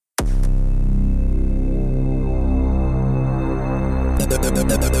Hello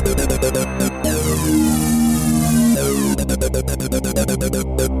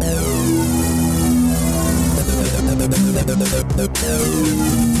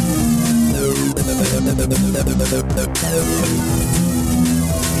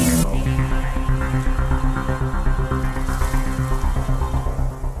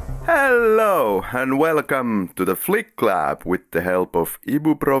and welcome to the Flick Club with the help of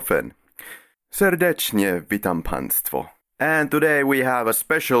ibuprofen. Serdecznie witam Państwo. And today we have a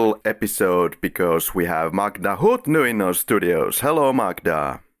special episode because we have Magda Hutny in our studios. Hello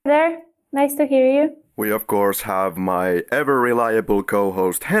Magda. There, nice to hear you. We of course have my ever-reliable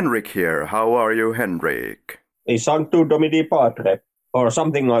co-host Henrik here. How are you, Henrik? Sanctu Domini Patre, or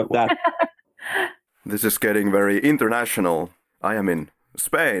something like that. This is getting very international. I am in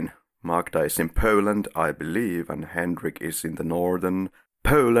Spain. Magda is in Poland, I believe, and Henrik is in the northern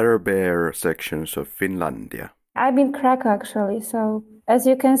polar bear sections of Finlandia. I'm in Krakow, actually. So, as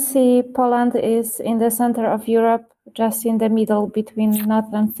you can see, Poland is in the center of Europe, just in the middle between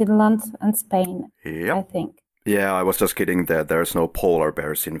northern Finland and Spain, Yep. I think. Yeah, I was just kidding there. There's no polar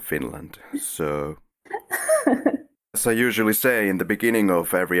bears in Finland. So, as I usually say in the beginning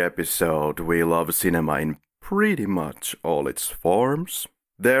of every episode, we love cinema in pretty much all its forms.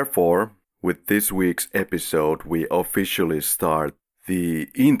 Therefore, with this week's episode, we officially start the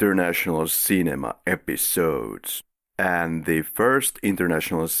international cinema episodes. And the first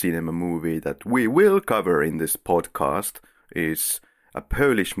international cinema movie that we will cover in this podcast is a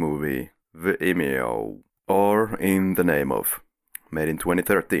Polish movie, imię, or In the Name of, made in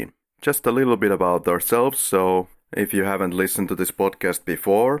 2013. Just a little bit about ourselves, so if you haven't listened to this podcast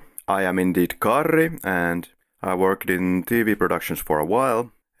before, I am indeed Karri, and I worked in TV productions for a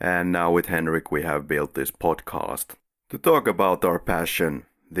while, and now with Henrik we have built this podcast to talk about our passion,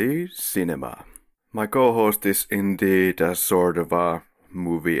 the cinema. My co-host is indeed a sort of a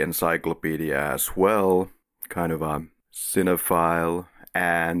movie encyclopedia as well, kind of a cinephile,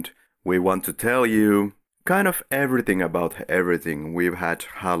 and we want to tell you kind of everything about everything. We've had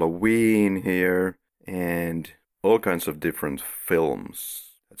Halloween here, and all kinds of different films.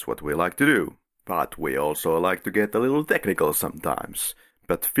 That's what we like to do. But we also like to get a little technical sometimes.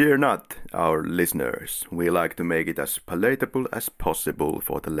 But fear not, our listeners. We like to make it as palatable as possible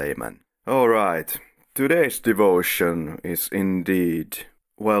for the layman. Alright, today's devotion is indeed,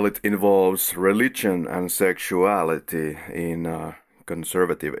 well, it involves religion and sexuality in a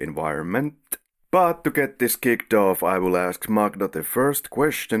conservative environment. But to get this kicked off, I will ask Magda the first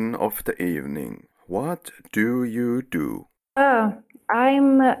question of the evening. What do you do?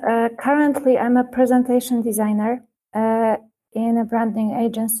 I'm currently a presentation designer in a branding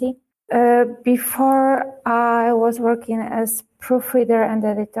agency. Before I was working as proofreader and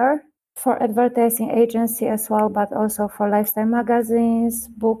editor for advertising agency as well, but also for lifestyle magazines,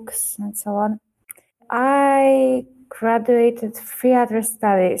 books, and so on. I graduated theater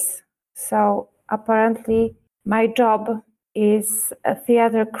studies, so apparently my job is a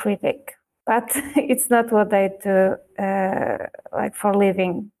theater critic. But it's not what I do for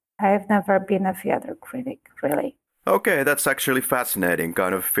living. I've never been a theater critic, really. Okay, that's actually fascinating.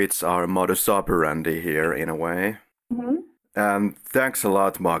 Kind of fits our modus operandi here in a way. Mm-hmm. And thanks a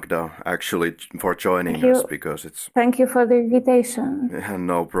lot, Magda, actually, for joining us, because it's... Thank you for the invitation.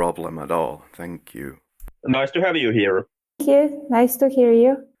 No problem at all. Thank you. Nice to have you here. Thank you. Nice to hear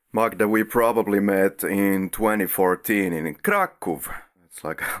you. Magda, we probably met in 2014 in Krakow. It's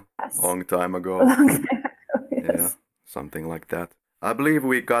like a long time ago. Yes. Yeah, something like that. I believe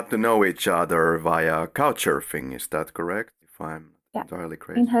we got to know each other via Couchsurfing, is that correct? If I'm entirely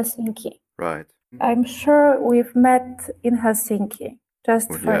crazy. In Helsinki. Right. I'm sure we've met in Helsinki,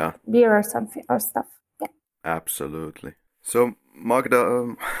 just for beer or something or stuff. Yeah. Absolutely. So,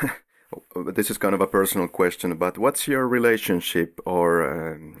 Magda, this is kind of a personal question, but what's your relationship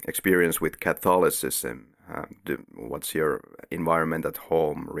or experience with Catholicism? What's your environment at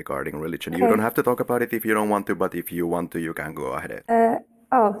home regarding religion? You don't have to talk about it if you don't want to, but if you want to, you can go ahead.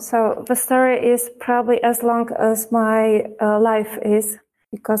 So the story is probably as long as my life is,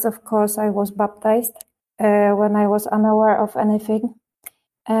 because of course I was baptized when I was unaware of anything.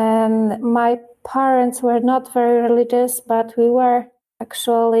 And my parents were not very religious, but we were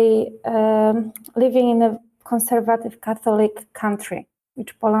actually living in a conservative Catholic country,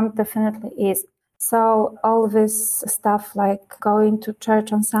 which Poland definitely is. So all this stuff like going to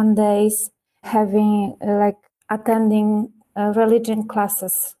church on Sundays, having attending religion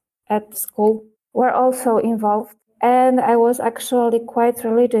classes at school were also involved. And I was actually quite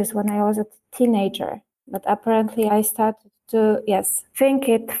religious when I was a teenager. But apparently I started to, think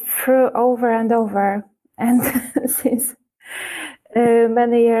it through over and over. And since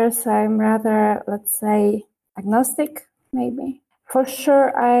Many years I'm rather, let's say, agnostic, maybe. For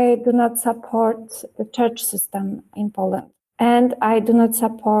sure, I do not support the church system in Poland, and I do not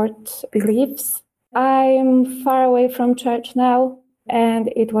support beliefs. I'm far away from church now,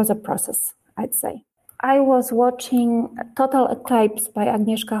 and it was a process, I'd say. I was watching Total Eclipse by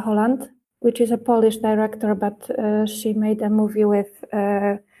Agnieszka Holland, which is a Polish director, but she made a movie with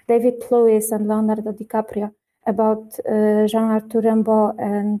David Lewis and Leonardo DiCaprio about Jean-Arthur Rimbaud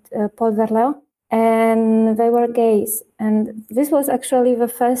and Paul Verlaine. And they were gays. And this was actually the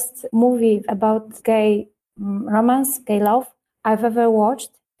first movie about gay romance, gay love I've ever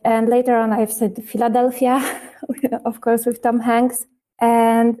watched. And later on, I've said Philadelphia, of course, with Tom Hanks.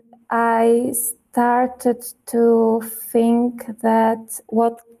 And I started to think that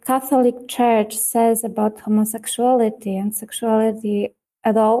what Catholic Church says about homosexuality and sexuality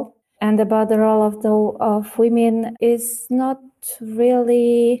at all, and about the role of women, is not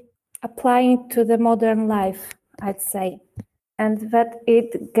really applying to the modern life, I'd say, and that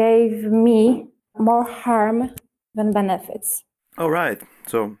it gave me more harm than benefits. All right.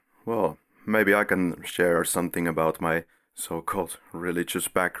 So, well, maybe I can share something about my so-called religious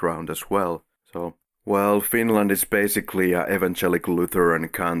background as well. So, well, Finland is basically an evangelical Lutheran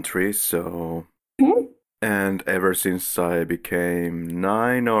country, so... And ever since I became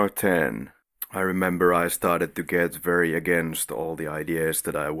 9 or 10, I remember I started to get very against all the ideas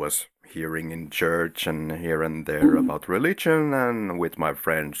that I was hearing in church and here and there about religion, and with my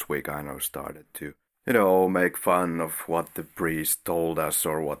friends we kind of started to, make fun of what the priest told us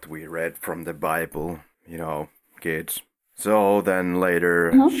or what we read from the Bible, kids. So then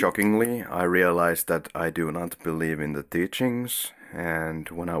later, shockingly, I realized that I do not believe in the teachings. And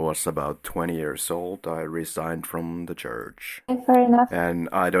when I was about 20 years old, I resigned from the church. Fair enough. And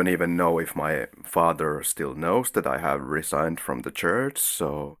I don't even know if my father still knows that I have resigned from the church.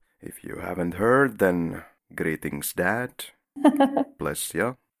 So if you haven't heard, then greetings, Dad. Bless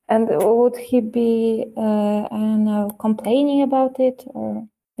you. And would he be, complaining about it or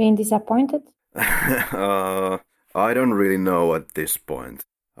being disappointed? I don't really know at this point.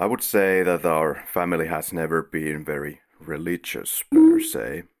 I would say that our family has never been very religious per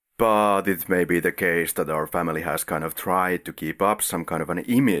se, but it may be the case that our family has kind of tried to keep up some kind of an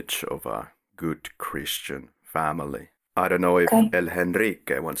image of a good Christian family. I don't know if El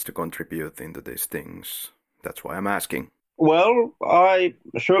Henrique wants to contribute into these things. That's why I'm asking. Well, I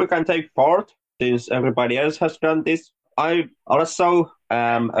sure can take part since everybody else has done this. I also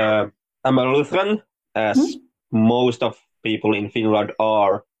am a Lutheran, as most of people in Finland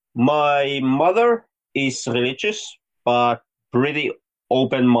are. My mother is religious, but pretty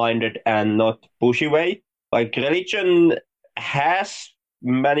open-minded and not pushy way. Like, religion has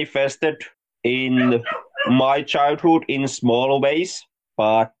manifested in my childhood in small ways,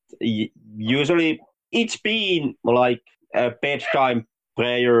 but usually it's been like bedtime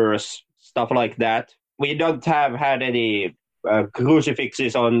prayers, stuff like that. We don't have had any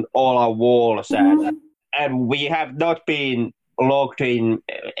crucifixes on all our walls, and we have not been locked in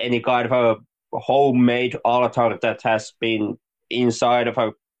any kind of a homemade altar that has been inside of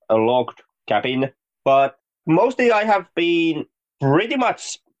a locked cabin. But mostly I have been pretty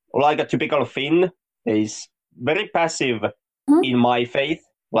much like a typical Finn, is very passive in my faith.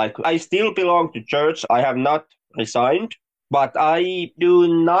 Like, I still belong to church. I have not resigned, but I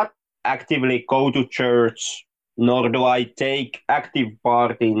do not actively go to church, nor do I take active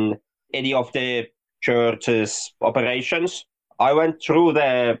part in any of the church's operations. I went through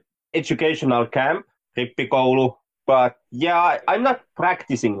the educational camp, rippikoulu, but yeah, I'm not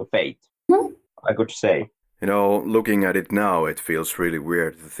practicing faith, I could say. Looking at it now, it feels really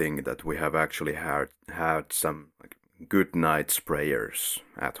weird to think that we have actually had some good night's prayers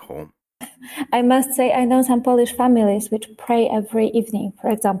at home. I must say, I know some Polish families which pray every evening, for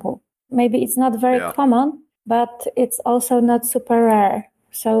example. Maybe it's not very common, but it's also not super rare.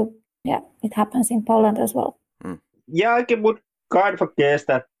 So, yeah, it happens in Poland as well. Yeah, I would kind of guess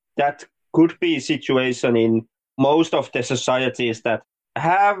that could be a situation in most of the societies that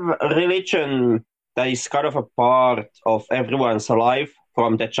have religion that is kind of a part of everyone's life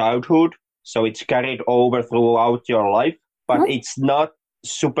from the childhood. So it's carried over throughout your life, but it's not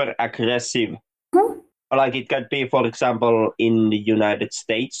super aggressive. Like it can be, for example, in the United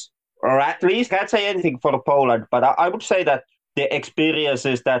States, or at least can't say anything for Poland, but I would say that the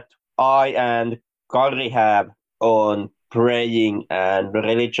experiences that I and Kari have on praying and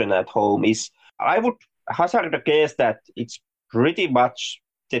religion at home is, I would hazard a guess that it's pretty much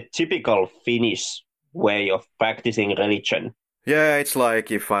the typical Finnish way of practicing religion. Yeah, it's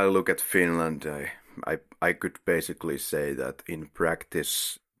like if I look at Finland, I could basically say that in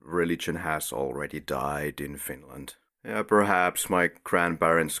practice, religion has already died in Finland. Yeah, perhaps my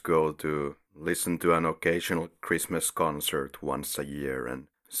grandparents go to listen to an occasional Christmas concert once a year and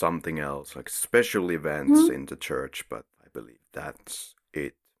something else, like special events in the church, but I believe that's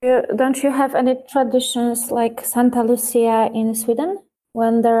it. Don't you have any traditions like Santa Lucia in Sweden?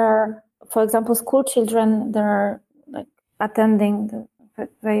 When there are, for example, school children, they are like attending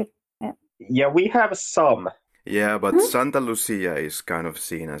Yeah, we have some. Yeah, but Santa Lucia is kind of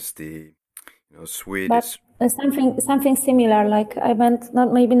seen as the Swedish. But something similar, like I meant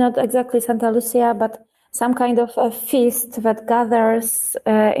not exactly Santa Lucia, but some kind of a feast that gathers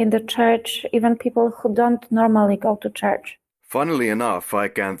in the church, even people who don't normally go to church. Funnily enough, I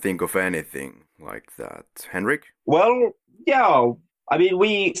can't think of anything like that. Henrik? Well, yeah, I mean,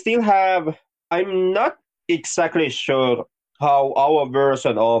 we still have, I'm not exactly sure how our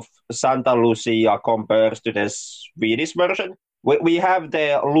version of Santa Lucia compares to the Swedish version. We have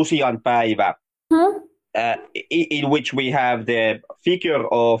the Lucian päivä, in which we have the figure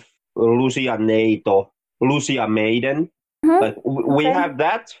of Lucia Neito, Lucia Maiden. Like, we have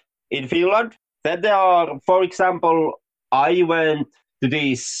that in Finland. Then there are, for example, I went to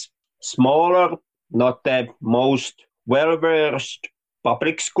these smaller, not the most well-versed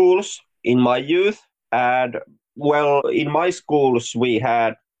public schools in my youth. And, well, in my schools, we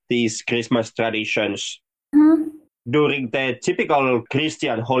had these Christmas traditions during the typical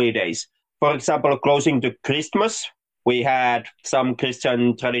Christian holidays. For example, closing to Christmas, we had some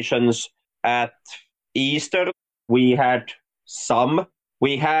Christian traditions at Easter. We had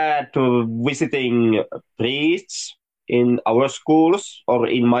visiting priests in our schools or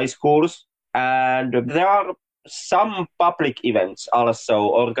in my schools. And there are some public events also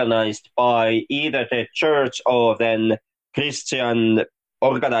organized by either the church or then Christian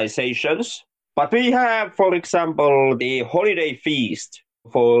organizations. But we have, for example, the holiday feast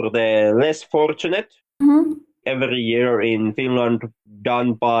for the less fortunate every year in Finland,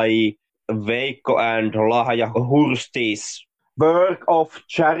 done by Veikko and Lahja Hursti's work of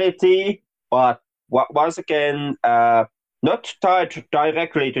charity, but once again, not tied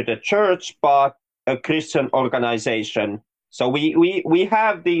directly to the church, but a Christian organization. So we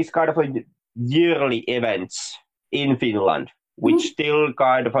have these kind of yearly events in Finland, which still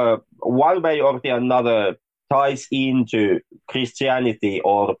kind of one way or the another ties into Christianity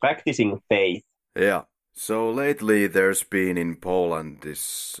or practicing faith. Yeah. So lately there's been in Poland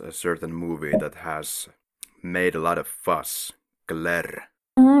this certain movie that has made a lot of fuss. Gler.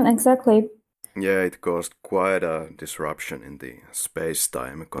 Exactly. Yeah, it caused quite a disruption in the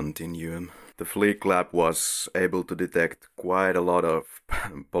space-time continuum. The Fleek Lab was able to detect quite a lot of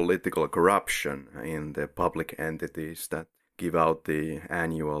political corruption in the public entities that give out the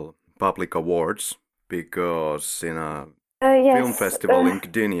annual public awards, because in a film festival in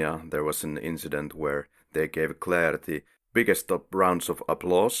Gdynia there was an incident where they gave Claire the biggest rounds of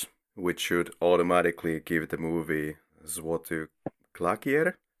applause, which should automatically give the movie Złoty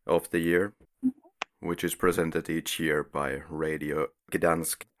Klakier of the year, which is presented each year by Radio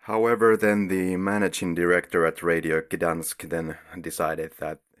Gdansk. However, then the managing director at Radio Gdansk then decided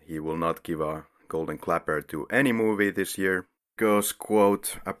that he will not give a Golden Clapper to any movie this year, because,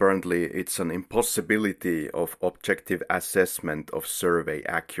 quote, apparently it's an impossibility of objective assessment of survey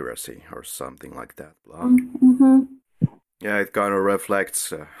accuracy, or something like that. Yeah, it kind of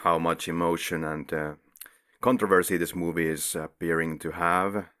reflects how much emotion and controversy this movie is appearing to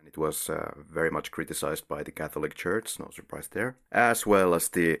have. It was very much criticized by the Catholic Church, no surprise there, as well as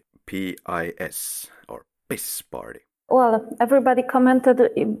the PIS, or PIS party. Well, everybody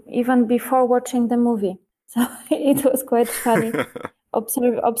commented even before watching the movie. So it was quite funny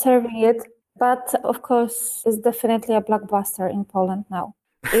observing it. But of course, it's definitely a blockbuster in Poland now.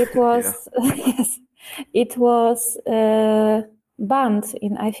 It was, yes, it was banned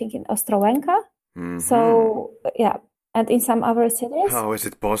I think in Ostrołęka. So, yeah, and in some other cities. How is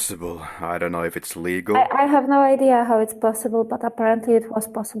it possible? I don't know if it's legal. I have no idea how it's possible, but apparently it was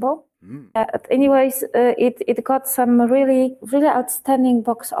possible. Anyways, it got some really, really outstanding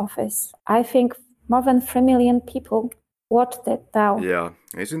box office. I think more than 3 million people watched it now. Yeah,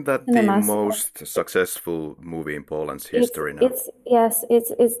 isn't that the most successful movie in Poland's history now?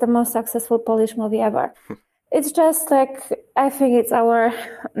 It's the most successful Polish movie ever. It's just like, I think it's our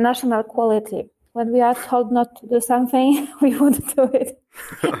national quality. When we are told not to do something, we want to do it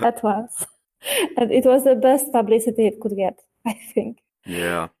at once. And it was the best publicity it could get, I think.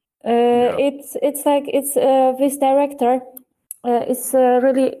 Yeah. It's this director is a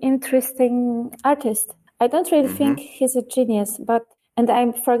really interesting artist. I don't really think he's a genius, but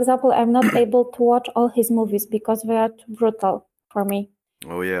And for example, I'm not able to watch all his movies because they are too brutal for me.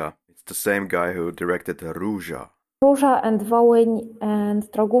 Oh yeah, it's the same guy who directed Róża. Róża and Wołyń and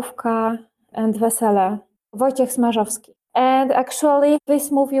Drogówka and Wesele. Wojciech Smarzowski. And actually, this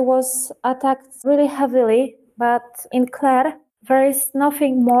movie was attacked really heavily, but in Claire, there is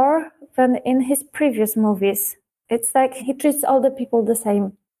nothing more than in his previous movies. It's like he treats all the people the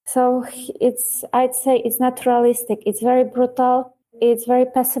same. So I'd say it's not realistic. It's very brutal. It's very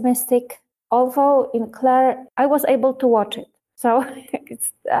pessimistic. Although in Claire, I was able to watch it. So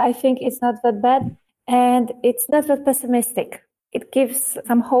I think it's not that bad. And it's not that pessimistic. It gives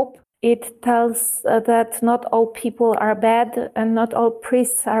some hope. It tells that not all people are bad and not all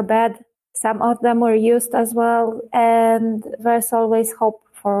priests are bad. Some of them were used as well. And there's always hope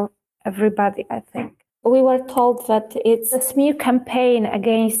for everybody, I think. We were told that it's a smear campaign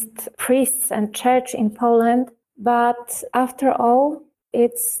against priests and church in Poland. But after all,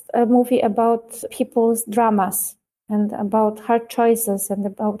 it's a movie about people's dramas and about hard choices and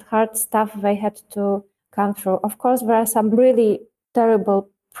about hard stuff they had to come through. Of course, there are some really terrible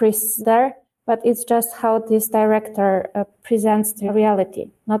priests there, but it's just how this director presents the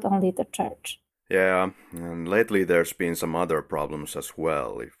reality, not only the church. Yeah, and lately there's been some other problems as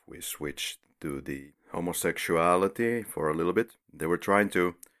well. If we switch to the homosexuality for a little bit, they were trying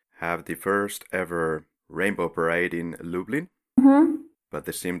to have the first ever rainbow parade in Lublin, but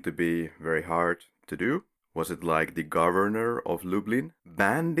they seemed to be very hard to do. Was it like the governor of Lublin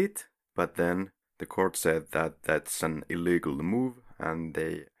banned it, but then the court said that that's an illegal move and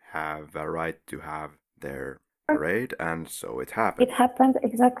they have a right to have their parade, and so it happened. It happened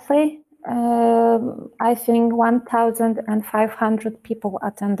exactly. I think 1,500 people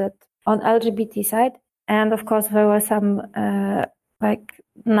attended on LGBT side. And of course, there were some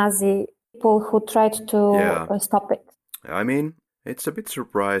Nazi people who tried to stop it. I mean, it's a bit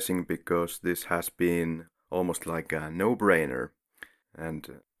surprising because this has been almost like a no-brainer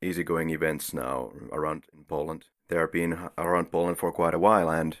and easygoing events now around in Poland. They have been around Poland for quite a while,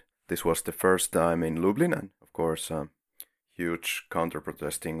 and this was the first time in Lublin, and of course huge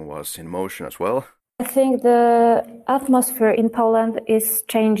counter-protesting was in motion as well. I think the atmosphere in Poland is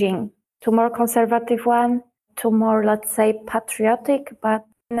changing to more conservative one, to more, let's say, patriotic, but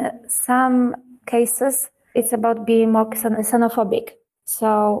in some cases it's about being more xenophobic.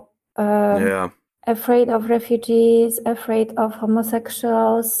 So afraid of refugees, afraid of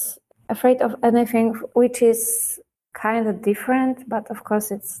homosexuals, afraid of anything which is kind of different, but of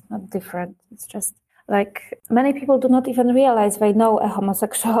course it's not different. It's just like many people do not even realize they know a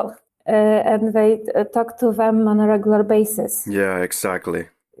homosexual and they talk to them on a regular basis. Yeah, exactly.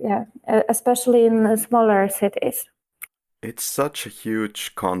 Yeah, especially in smaller cities. It's such a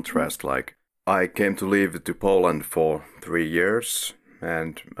huge contrast. Like, I came to live to Poland for 3 years,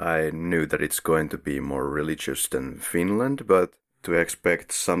 and I knew that it's going to be more religious than Finland, but to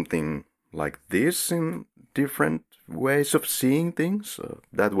expect something like this in different ways of seeing things,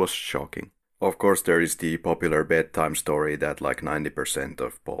 that was shocking. Of course, there is the popular bedtime story that like 90%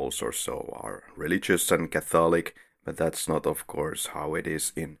 of Poles or so are religious and Catholic, but that's not, of course, how it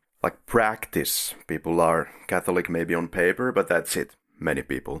is in like practice. People are Catholic maybe on paper, but that's it. Many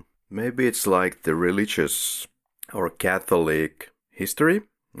people. Maybe it's like the religious or Catholic history,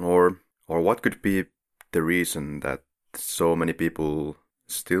 or what could be the reason that so many people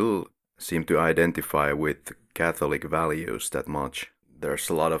still seem to identify with Catholic values that much. There's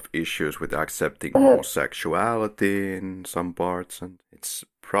a lot of issues with accepting homosexuality in some parts, and it's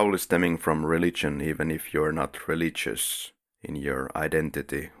probably stemming from religion, even if you're not religious in your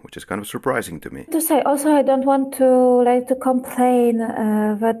identity, which is kind of surprising to me. To say, also, I don't want to complain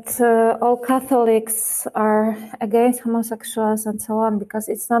that all Catholics are against homosexuals and so on, because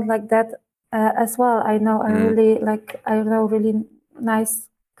it's not like that as well. I know really nice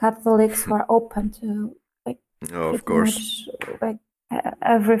Catholics who are open to of course, much,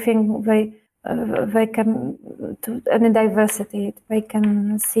 everything they can, to any diversity they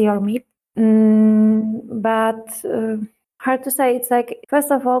can see or meet. But hard to say. It's like,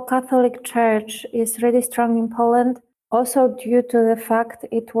 first of all, Catholic Church is really strong in Poland, also due to the fact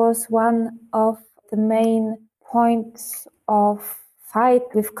it was one of the main points of fight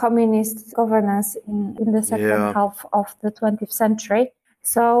with communist governance in the second half of the 20th century.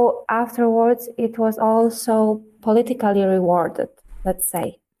 So afterwards, it was also politically rewarded, let's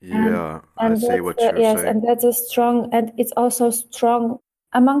say. Yeah, I see what you're saying. Yes, and that's a strong, and it's also strong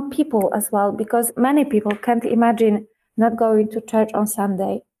among people as well, because many people can't imagine not going to church on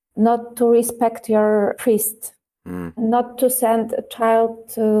Sunday, not to respect your priest, not to send a child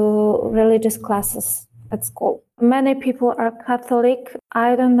to religious classes. at school. Many people are Catholic.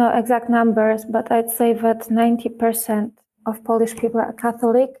 I don't know exact numbers, but I'd say that 90% of Polish people are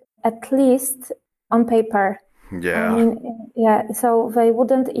Catholic, at least on paper. Yeah. I mean, yeah, so they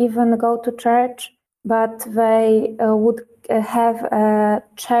wouldn't even go to church, but they would have a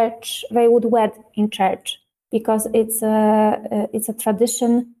church, they would wed in church because it's a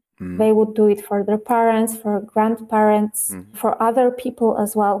tradition. They would do it for their parents, for grandparents, for other people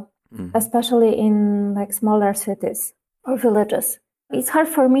as well, especially in like smaller cities or villages. It's hard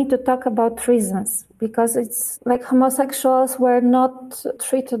for me to talk about reasons because it's like homosexuals were not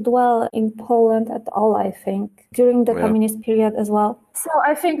treated well in Poland at all, I think, during the communist period as well. So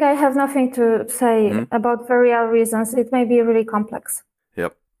I think I have nothing to say about the real reasons. It may be really complex.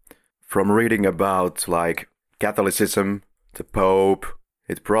 Yep. From reading about like Catholicism, the Pope,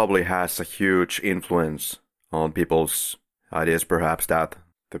 it probably has a huge influence on people's ideas, perhaps that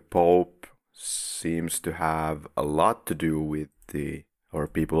the Pope seems to have a lot to do with or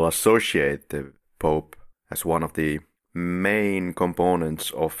people associate the Pope as one of the main components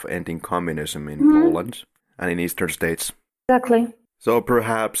of ending communism in Poland and in Eastern states. Exactly. So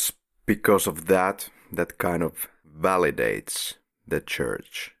perhaps because of that kind of validates the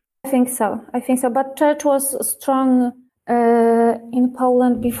church. I think so. But church was strong in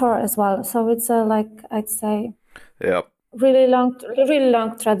Poland before as well. So it's like, I'd say, really long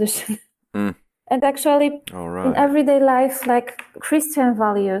tradition. And actually, in everyday life, like Christian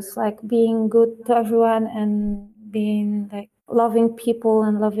values, like being good to everyone and being like loving people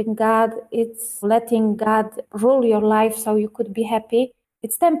and loving God, it's letting God rule your life so you could be happy.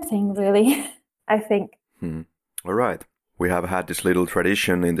 It's tempting, really, I think. All right. We have had this little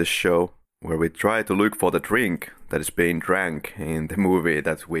tradition in this show where we try to look for the drink that is being drank in the movie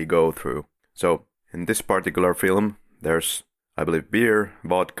that we go through. So, in this particular film, there's, I believe, beer,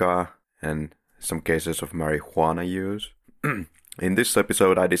 vodka, and some cases of marijuana use. In this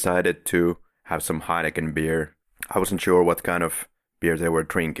episode, I decided to have some Heineken beer. I wasn't sure what kind of beer they were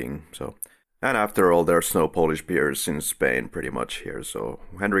drinking. And after all, there's no Polish beers in Spain pretty much here. So,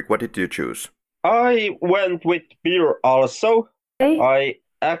 Henrik, what did you choose? I went with beer also. Hey. I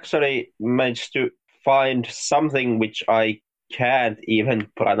actually managed to find something which I can't even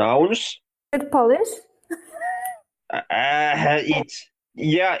pronounce. Is it Polish?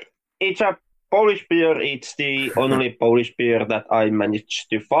 It's a Polish beer. It's the only Polish beer that I managed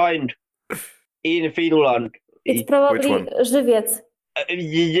to find in Finland. It's probably Żywiec.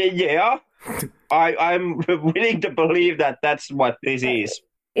 Yeah. I'm willing to believe that that's what this is.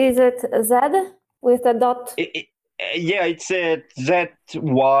 Is it Z with a dot? It's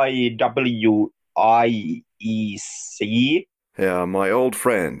ZYWIEC. Yeah, my old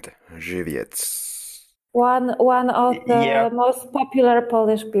friend, Żywiec. One of the most popular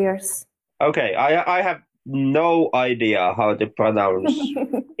Polish beers. Okay, I have no idea how to pronounce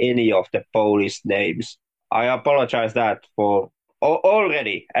any of the Polish names. I apologize that for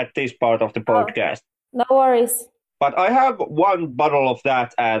already at this part of the podcast. No worries. But I have one bottle of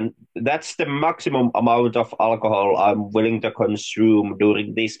that, and that's the maximum amount of alcohol I'm willing to consume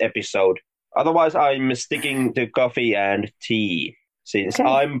during this episode. Otherwise, I'm sticking to coffee and tea, since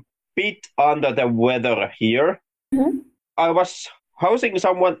I'm bit under the weather here. I was housing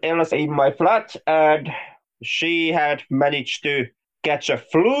someone else in my flat, and she had managed to catch a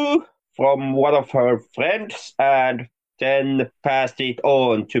flu from one of her friends and then passed it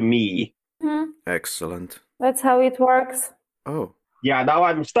on to me. Excellent. That's how it works. Oh. Yeah, now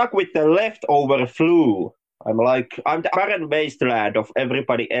I'm stuck with the leftover flu. I'm the barren wasteland of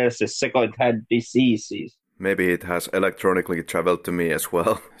everybody else's second-hand diseases. Maybe it has electronically traveled to me as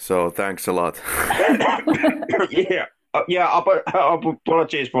well. So thanks a lot.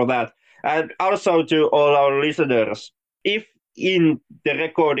 Apologies for that. And also to all our listeners, if in the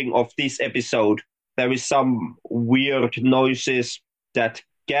recording of this episode there is some weird noises that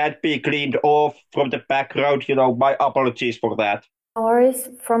can't be cleaned off from the background, my apologies for that. No worries.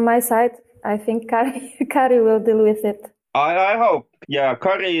 From my side, I think Kari will deal with it. I hope. Yeah,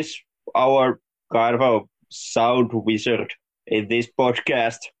 Kari is our kind of a sound wizard in this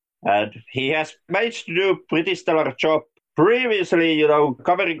podcast, and he has managed to do a pretty stellar job previously,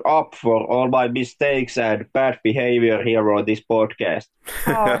 covering up for all my mistakes and bad behavior here on this podcast.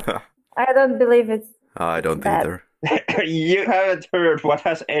 Oh, I don't believe it. I don't bad. either. You haven't heard what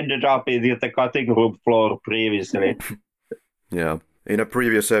has ended up in the cutting room floor previously. Yeah. In a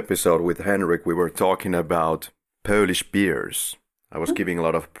previous episode with Henrik, we were talking about Polish beers. I was giving a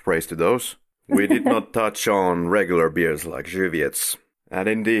lot of praise to those. We did not touch on regular beers like Żywiec. And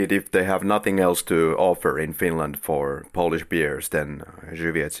indeed, if they have nothing else to offer in Finland for Polish beers, then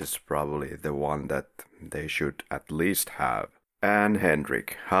Żywiec is probably the one that they should at least have. And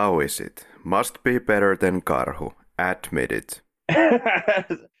Hendrik, how is it? Must be better than Karhu. Admit it. I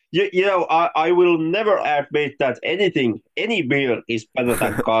will never admit that any beer is better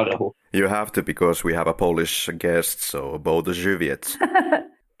than Karhu. You have to, because we have a Polish guest, so both Żywiec.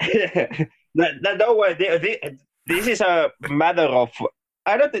 No way. This is a matter of...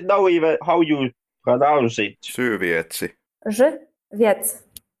 I don't know even how you pronounce it. Żywiec. Żywiec.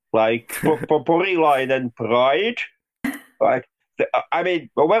 Like Porilainen pride. Like, I mean,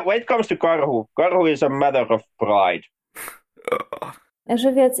 when it comes to Karhu is a matter of pride.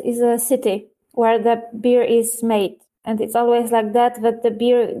 Żywiec is a city where the beer is made. And it's always like that the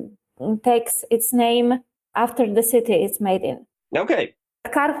beer takes its name after the city it's made in. Okay.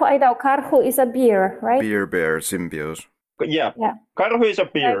 Karhu, I know. Karhu is a beer, right? Beer bear symbiose. Yeah. Karhu is a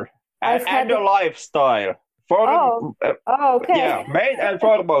beer. And a lifestyle. Okay. Yeah, main and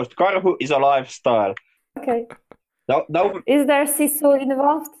foremost, Karhu is a lifestyle. Okay. No. Is there Sisu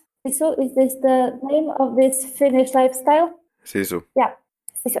involved? Sisu, is this the name of this Finnish lifestyle? Sisu. Yeah,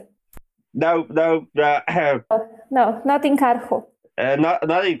 Sisu. No. No, not in Karhu.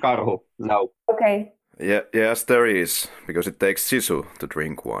 Not in Karhu, no. Okay. Yeah, yes, there is, because it takes Sisu to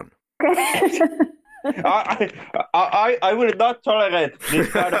drink one. Okay. I will not tolerate this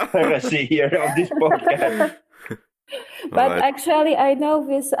kind of heresy here on this podcast. But actually, I know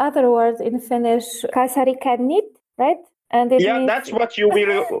this other word in Finnish, kasarikannit, right? And it means... that's what you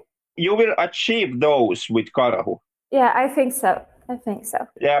will achieve those with Karhu. Yeah, I think so.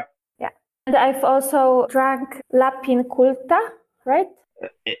 Yeah. And I've also drank Lapin Kulta, right?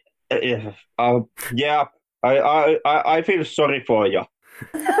 Yeah. I feel sorry for you.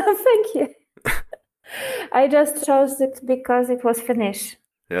 Thank you. I just chose it because it was Finnish.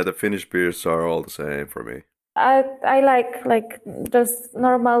 Yeah, the Finnish beers are all the same for me. I like just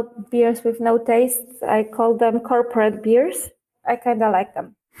normal beers with no taste. I call them corporate beers. I kind of like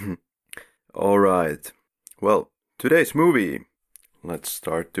them. All right. Well, today's movie. Let's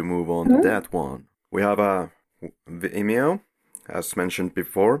start to move on to that one. We have a imię, as mentioned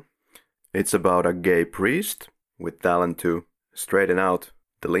before. It's about a gay priest with talent to straighten out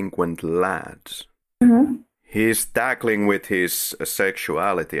delinquent lads. Mm-hmm. He's tackling with his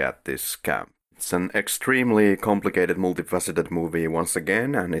sexuality at this camp. It's an extremely complicated, multifaceted movie once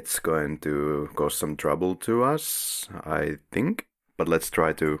again, and it's going to cause some trouble to us, I think. But let's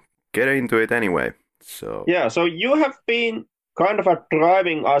try to get into it anyway. So you have been kind of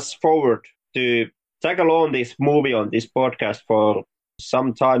driving us forward to tackle on this movie on this podcast for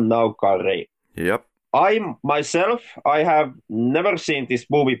some time now, Kari. Yep. I have never seen this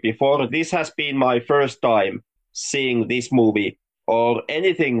movie before. This has been my first time seeing this movie or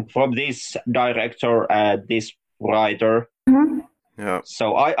anything from this director and this writer. Mm-hmm. Yeah.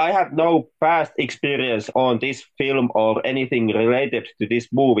 So I have no past experience on this film or anything related to this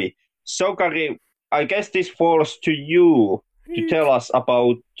movie. So, Kari, I guess this falls to you to tell us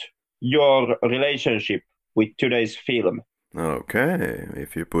about your relationship with today's film. Okay,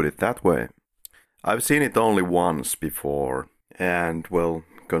 if you put it that way. I've seen it only once before, and well,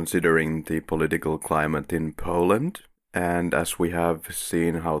 considering the political climate in Poland, and as we have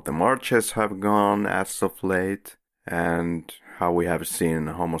seen how the marches have gone as of late, and how we have seen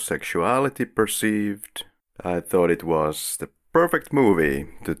homosexuality perceived, I thought it was the perfect movie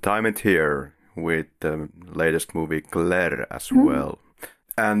to time it here with the latest movie Claire as well.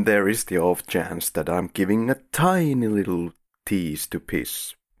 And there is the off chance that I'm giving a tiny little tease to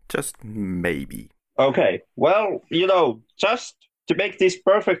piss. Just maybe. Okay, well, just to make this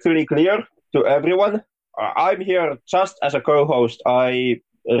perfectly clear to everyone, I'm here just as a co-host. I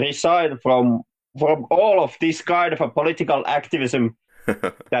resign from all of this kind of a political activism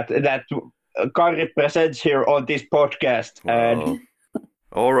that Kari presents here on this podcast. Well,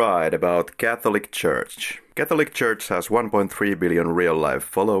 all right, about Catholic Church. Catholic Church has 1.3 billion real-life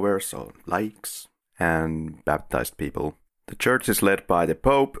followers, or likes, and baptized people. The church is led by the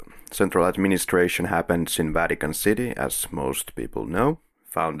Pope. Central administration happens in Vatican City, as most people know,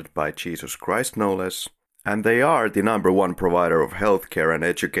 founded by Jesus Christ no less. And they are the number one provider of healthcare and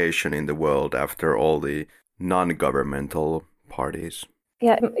education in the world after all the non-governmental parties.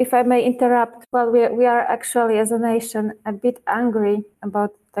 Yeah, if I may interrupt, well, we are actually as a nation a bit angry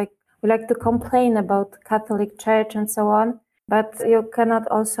about, we like to complain about Catholic Church and so on, but you cannot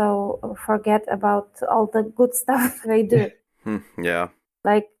also forget about all the good stuff they do. Yeah.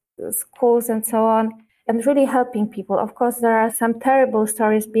 Like schools and so on, and really helping people. Of course, there are some terrible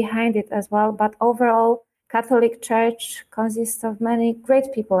stories behind it as well, but overall, Catholic Church consists of many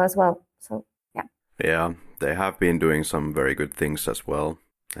great people as well. So, yeah. Yeah, they have been doing some very good things as well.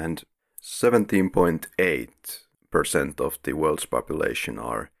 And 17.8% of the world's population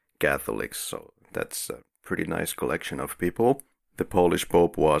are Catholics, so that's a pretty nice collection of people. The Polish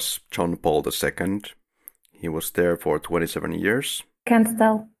Pope was John Paul II. He was there for 27 years. Can't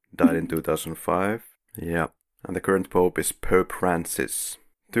tell. Died in 2005. Yeah. And the current Pope is Pope Francis.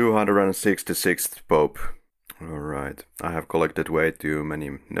 266th Pope. Alright. I have collected way too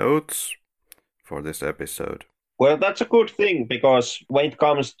many notes for this episode. Well, that's a good thing, because when it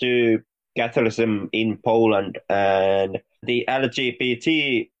comes to Catholicism in Poland and the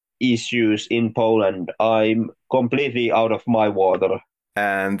LGBT issues in Poland, I'm completely out of my water.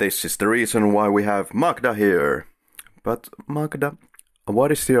 And this is the reason why we have Magda here. But Magda,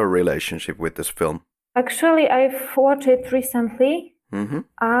 what is your relationship with this film? Actually, I've watched it recently. Mm-hmm.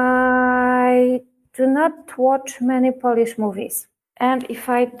 I do not watch many Polish movies. And if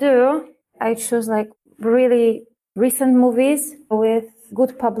I do, I choose like really recent movies with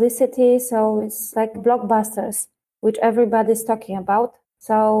good publicity. So it's like blockbusters, which everybody's talking about.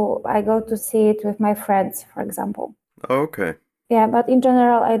 So I go to see it with my friends, for example. Okay. Yeah, but in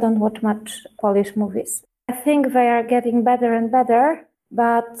general, I don't watch much Polish movies. I think they are getting better and better,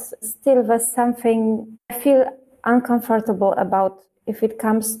 but still there's something I feel uncomfortable about if it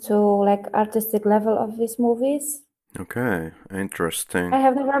comes to like artistic level of these movies. Okay, interesting. I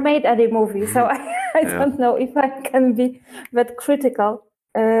have never made any movie, so I don't know if I can be that critical.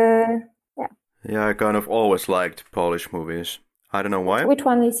 Yeah, I kind of always liked Polish movies. I don't know why. Which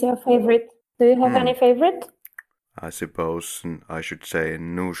one is your favorite? Do you have any favorite? I suppose I should say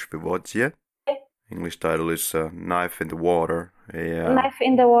Nóż w wodzie. English title is Knife in the Water. Yeah. Knife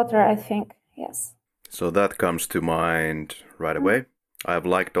in the Water, I think. Yes. So that comes to mind right away. I've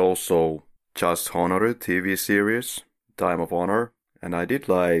liked also Just Honored TV series, Time of Honor, and I did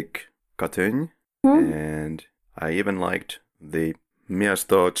like Katyń, and I even liked the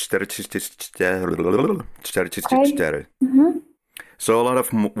Miasto 44. So a lot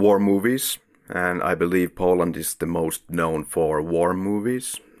of war movies, and I believe Poland is the most known for war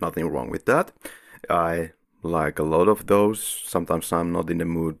movies. Nothing wrong with that. I like a lot of those. Sometimes I'm not in the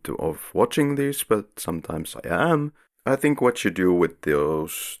mood of watching these, but sometimes I am. I think what you do with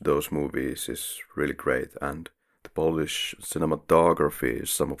those movies is really great, and the Polish cinematography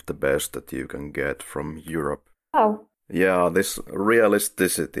is some of the best that you can get from Europe. Oh. Yeah, this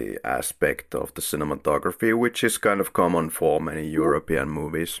realisticity aspect of the cinematography, which is kind of common for many European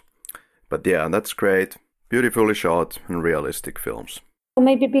movies. But yeah, that's great. Beautifully shot and realistic films.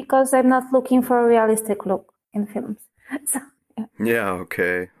 Maybe because I'm not looking for a realistic look in films. So, yeah,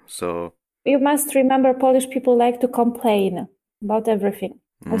 okay. So you must remember Polish people like to complain about everything.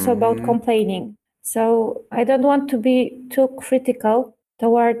 Also about complaining. So I don't want to be too critical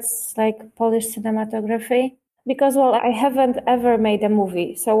towards like Polish cinematography. Because, well, I haven't ever made a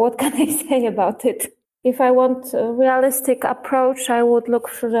movie, so what can I say about it? If I want a realistic approach, I would look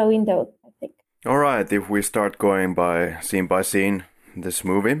through the window, I think. All right, if we start going by scene, this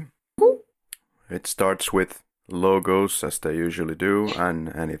movie, it starts with logos, as they usually do, and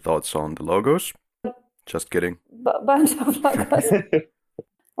any thoughts on the logos? Just kidding. Bunch of logos.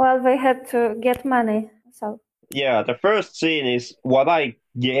 Well, they had to get money, so... Yeah, the first scene is what I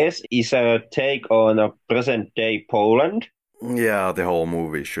guess is a take on a present-day Poland. Yeah, the whole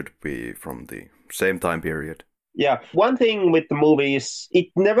movie should be from the same time period. Yeah, one thing with the movie is it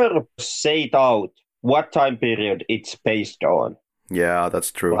never said out what time period it's based on. Yeah,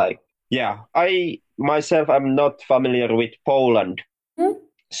 that's true. I myself am not familiar with Poland,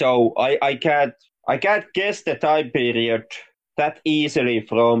 so I can't guess the time period that easily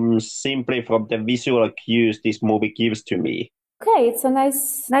simply from the visual cues this movie gives to me. Okay, it's a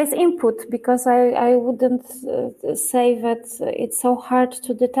nice input, because I wouldn't say that it's so hard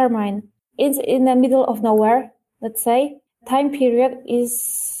to determine. It's in the middle of nowhere, let's say. Time period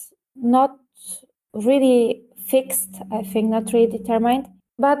is not really fixed, I think, not really determined.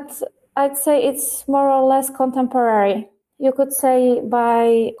 But I'd say it's more or less contemporary. You could say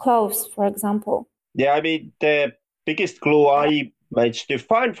by clothes, for example. Yeah, I mean, the biggest clue I managed to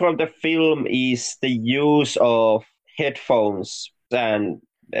find from the film is the use of headphones and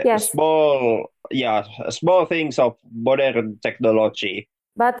small things of modern technology.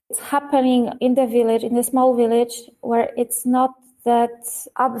 But it's happening in the village, in a small village, where it's not that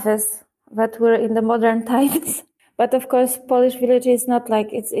obvious that we're in the modern times. But of course, Polish village is not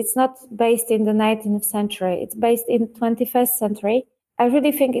like, it's not based in the 19th century. It's based in 21st century. I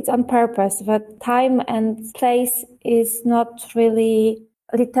really think it's on purpose that time and place is not really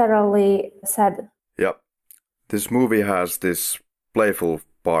literally said. Yep. This movie has this playful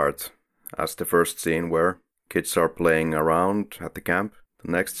part as the first scene where kids are playing around at the camp.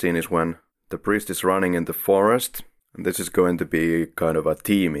 The next scene is when the priest is running in the forest. And this is going to be kind of a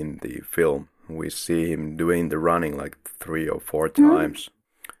theme in the film. We see him doing the running like 3 or 4 times.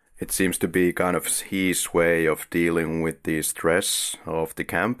 It seems to be kind of his way of dealing with the stress of the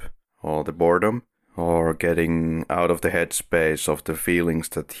camp or the boredom or getting out of the headspace of the feelings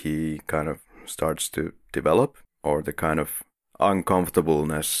that he kind of starts to develop or the kind of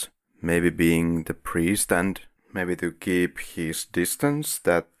uncomfortableness, maybe being the priest and maybe to keep his distance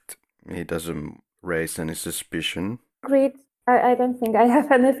that he doesn't raise any suspicion. Agreed. I don't think I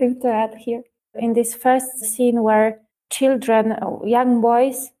have anything to add here. In this first scene where children, young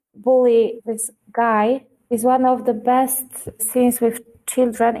boys, bully this guy is one of the best scenes with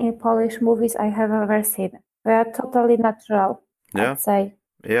children in Polish movies I have ever seen. They are totally natural, I'd say.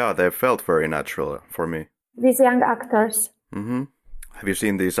 Yeah, they felt very natural for me. These young actors. Mm-hmm. Have you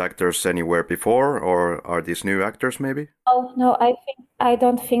seen these actors anywhere before, or are these new actors maybe? Oh, no, I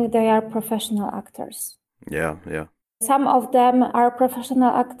don't think they are professional actors. Yeah. Some of them are professional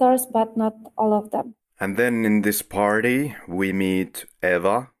actors, but not all of them. And then in this party, we meet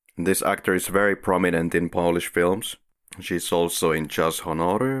Eva. This actor is very prominent in Polish films. She's also in Czas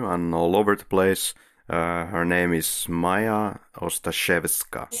Honoru and all over the place. Her name is Maja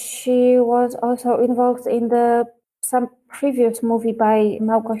Ostaszewska. She was also involved in some previous movie by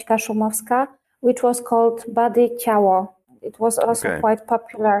Małgosia Szumowska, which was called Body Ciało. It was also quite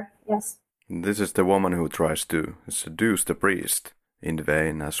popular, yes. This is the woman who tries to seduce the priest in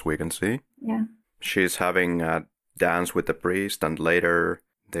vain, as we can see. Yeah. She's having a dance with the priest, and later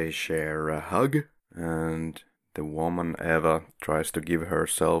they share a hug, and the woman, Eva, tries to give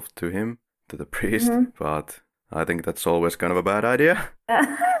herself to him, to the priest, but I think that's always kind of a bad idea.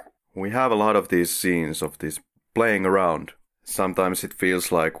 We have a lot of these scenes of this playing around. Sometimes it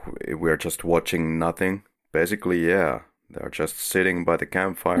feels like we're just watching nothing. Basically, yeah, they're just sitting by the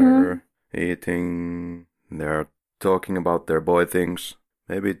campfire, eating, they're talking about their boy things.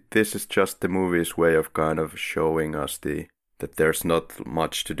 Maybe this is just the movie's way of kind of showing us that there's not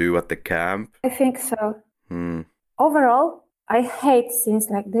much to do at the camp. I think so. Overall, I hate scenes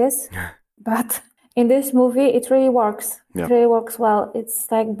like this, but in this movie, it really works. Yeah. It really works well.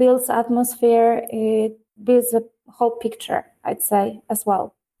 It's like builds atmosphere. It builds a whole picture, I'd say, as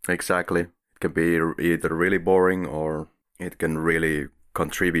well. Exactly. It can be either really boring or it can really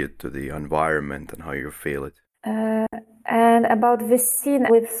contribute to the environment and how you feel it. And about this scene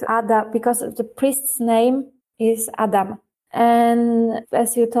with Adam, because the priest's name is Adam. And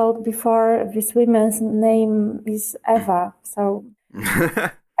as you told before, this woman's name is Eva. So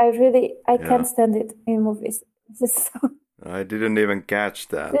I can't stand it in movies. This is so... I didn't even catch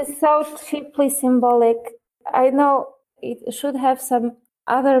that. It's so cheaply symbolic. I know it should have some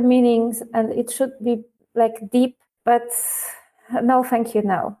other meanings and it should be like deep, but no, thank you,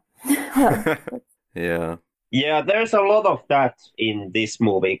 no. Well, yeah. Yeah, there's a lot of that in this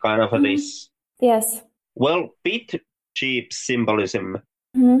movie, kind of this... Yes. Well, bit cheap symbolism.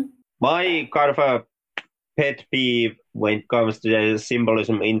 Mm-hmm. My kind of a pet peeve when it comes to the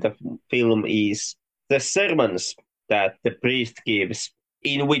symbolism in the film is the sermons that the priest gives,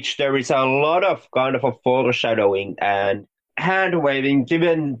 in which there is a lot of kind of a foreshadowing and hand-waving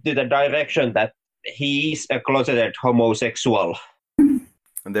given to the direction that he is a closeted homosexual.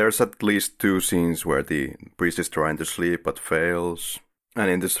 There's at least 2 scenes where the priest is trying to sleep but fails. And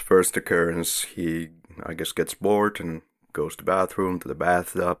in this first occurrence, he, I guess, gets bored and goes to the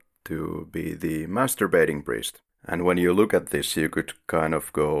bathtub to be the masturbating priest. And when you look at this, you could kind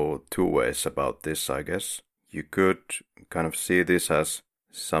of go 2 ways about this, I guess. You could kind of see this as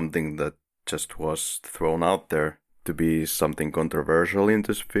something that just was thrown out there to be something controversial in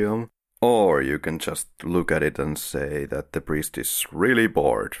this film. Or you can just look at it and say that the priest is really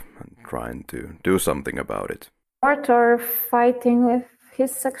bored and trying to do something about it. Or fighting with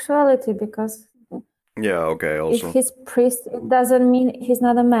his sexuality, because also. If he's priest, it doesn't mean he's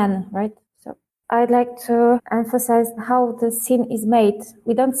not a man, right? So I'd like to emphasize how the scene is made.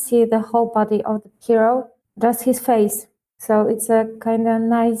 We don't see the whole body of the hero, just his face. So it's a kind of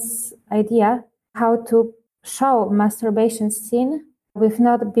nice idea how to show masturbation scene with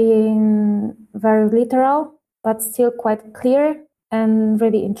not being very literal, but still quite clear and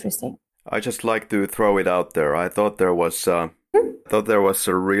really interesting. I just like to throw it out there. I thought there was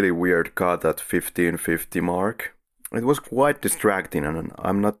a really weird cut at 15:50 mark. It was quite distracting, and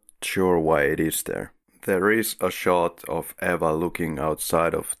I'm not sure why it is there. There is a shot of Eva looking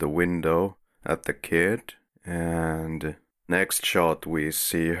outside of the window at the kid, and next shot we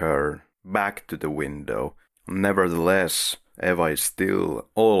see her back to the window. Nevertheless, Eva is still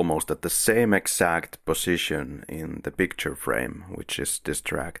almost at the same exact position in the picture frame, which is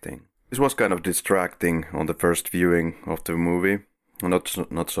distracting. This was kind of distracting on the first viewing of the movie, not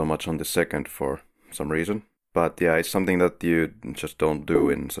so much on the second for some reason. But yeah, it's something that you just don't do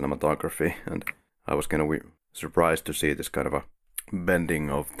in cinematography, and I was kind of surprised to see this kind of a bending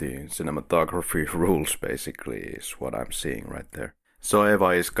of the cinematography rules, basically, is what I'm seeing right there. So Eva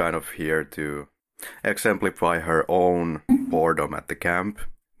is kind of here to exemplify her own boredom at the camp,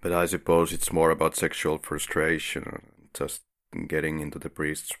 but I suppose it's more about sexual frustration, just getting into the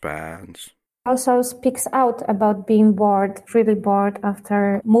priest's pants. Also speaks out about being bored, really bored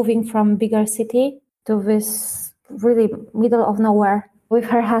after moving from bigger city to this really middle of nowhere with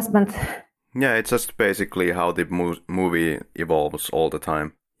her husband. Yeah, it's just basically how the movie evolves all the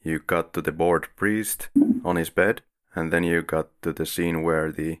time. You cut to the bored priest on his bed, and then you got to the scene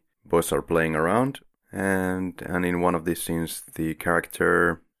where the boys are playing around, and in one of these scenes the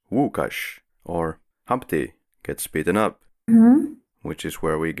character Wukash, or Humpty, gets beaten up, which is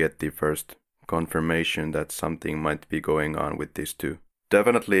where we get the first confirmation that something might be going on with these two.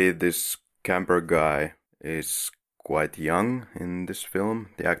 Definitely this camper guy is quite young in this film.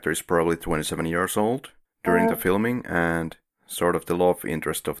 The actor is probably 27 years old during the filming, and sort of the love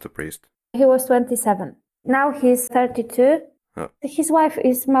interest of the priest. He was 27. Now he's 32. His wife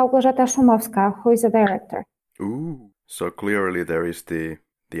is Małgorzata Szumowska, who is a director. Ooh, so clearly there is the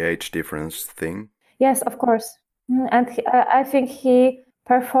age difference thing. Yes, of course. And I think he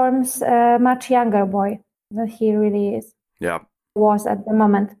performs a much younger boy than he really is. Yeah. Was at the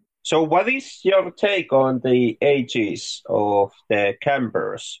moment. So what is your take on the ages of the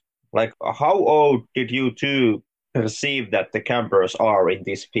campers? Like, how old did you two perceive that the campers are in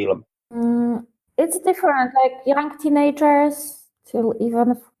this film? It's different, like young teenagers till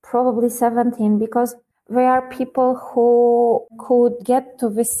even probably 17, because they are people who could get to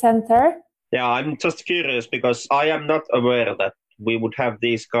this center. Yeah, I'm just curious because I am not aware that we would have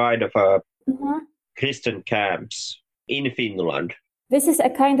these kind of Christian camps in Finland. This is a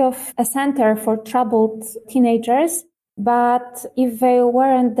kind of a center for troubled teenagers, but if they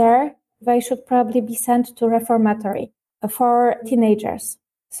weren't there, they should probably be sent to reformatory for teenagers.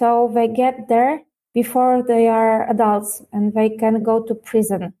 So they get there before they are adults and they can go to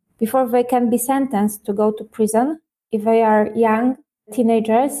prison. Before they can be sentenced to go to prison, if they are young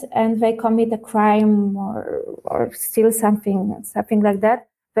teenagers and they commit a crime or steal something like that,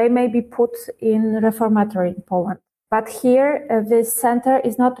 they may be put in reformatory in Poland. But here, this center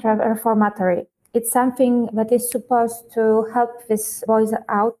is not reformatory. It's something that is supposed to help these boys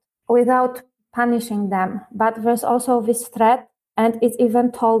out without punishing them. But there's also this threat, and it's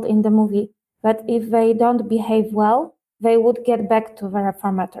even told in the movie, that if they don't behave well, they would get back to the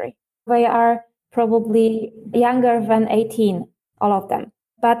reformatory. They are probably younger than 18, all of them.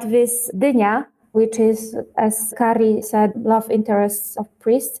 But this Dynia, which is, as Kari said, love interest of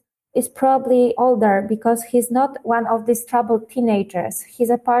priests, is probably older because he's not one of these troubled teenagers. He's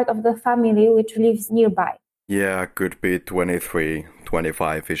a part of the family which lives nearby. Yeah, could be 23,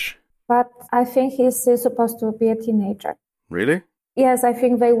 25-ish. But I think he's still supposed to be a teenager. Really? Yes, I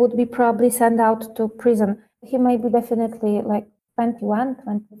think they would be probably sent out to prison. He may be definitely like 21,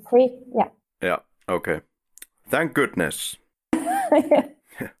 23, yeah. Yeah, okay. Thank goodness. Yeah.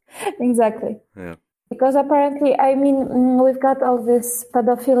 Exactly. Yeah. Because apparently, I mean, we've got all this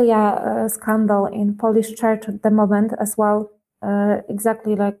pedophilia scandal in Polish church at the moment as well,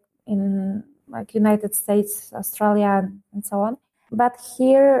 exactly like in like United States, Australia, and so on. But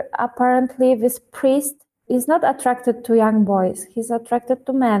here, apparently, this priest is not attracted to young boys. He's attracted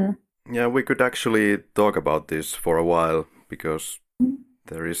to men. Yeah, we could actually talk about this for a while, because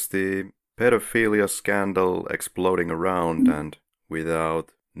there is the pedophilia scandal exploding around, and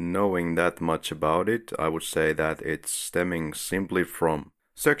without knowing that much about it, I would say that it's stemming simply from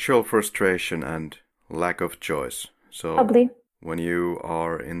sexual frustration and lack of choice. So Probably. When you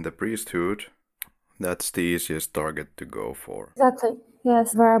are in the priesthood, that's the easiest target to go for. Exactly.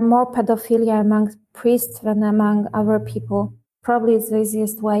 Yes, there are more pedophilia among priests than among other people. Probably it's the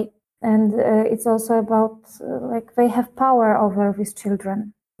easiest way. And it's also about, like, they have power over these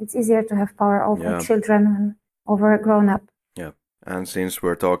children. It's easier to have power over children than over a grown-up. Yeah. And since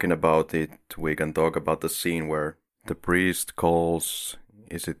we're talking about it, we can talk about the scene where the priest calls,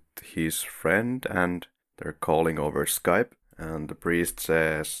 is it his friend? And they're calling over Skype. And the priest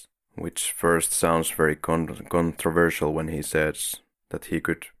says, which first sounds very controversial when he says that he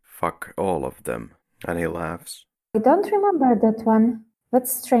could fuck all of them. And he laughs. I don't remember that one.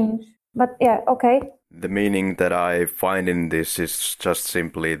 That's strange. But yeah, okay. The meaning that I find in this is just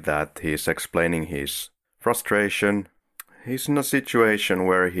simply that he's explaining his frustration. He's in a situation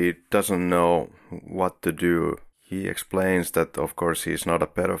where he doesn't know what to do. He explains that, of course, he's not a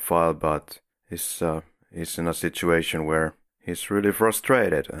pedophile, but he's in a situation where he's really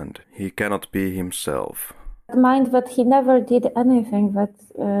frustrated and he cannot be himself. Mind that he never did anything that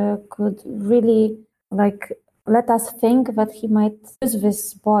could really let us think that he might use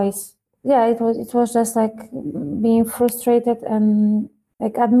these boys. Yeah, it was just being frustrated and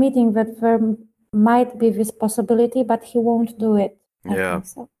admitting that there might be this possibility, but he won't do it. I think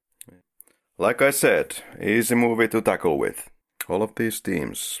so. Like I said, easy movie to tackle with. All of these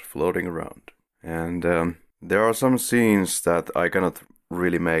themes floating around. And there are some scenes that I cannot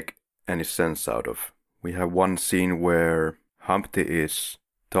really make any sense out of. We have one scene where Humpty is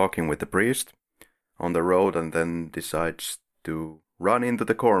talking with the priest on the road and then decides to run into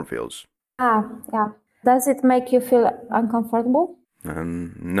the cornfields. Yeah. Does it make you feel uncomfortable?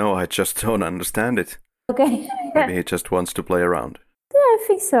 No, I just don't understand it. Okay. Maybe he just wants to play around. Yeah, I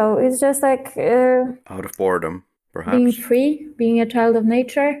think so. It's just out of boredom, perhaps. Being free, being a child of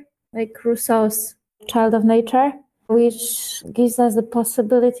nature, like Rousseau's Child of Nature, which gives us the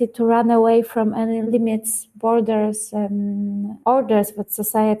possibility to run away from any limits, borders, and orders that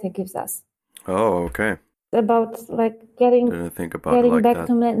society gives us. Oh, okay. About getting back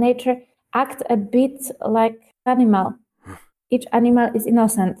to nature, act a bit like animal. Each animal is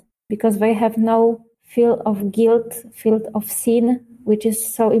innocent because they have no feel of guilt, feel of sin, which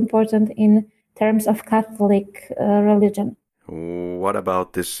is so important in terms of Catholic religion. What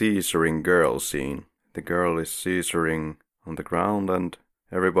about the scissoring girl scene? The girl is scissoring on the ground and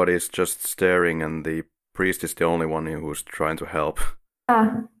everybody is just staring and the priest is the only one who's trying to help.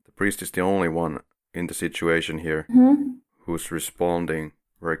 The priest is the only one in the situation here who's responding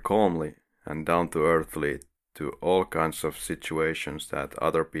very calmly and down-to-earthly to all kinds of situations that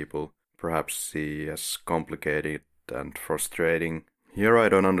other people perhaps see as complicated and frustrating. Here I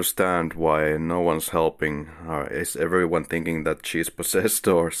don't understand why no one's helping. Is everyone thinking that she's possessed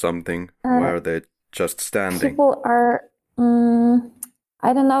or something? Why are they just standing? People are...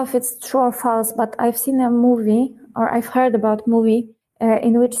 I don't know if it's true or false, but I've seen a movie, or I've heard about a movie,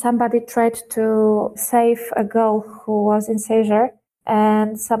 in which somebody tried to save a girl who was in seizure,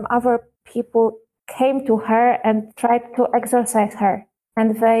 and some other people came to her and tried to exorcise her.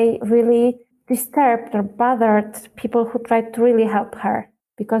 And they really disturbed or bothered people who tried to really help her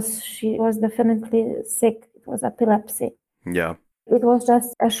because she was definitely sick. It was epilepsy. Yeah. It was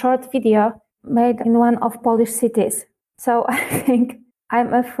just a short video made in one of Polish cities. So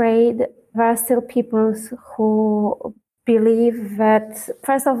I'm afraid there are still people who believe that,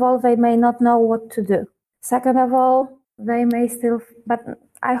 first of all, they may not know what to do. Second of all, they may still, but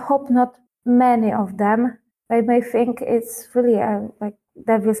I hope not many of them, they may think it's really like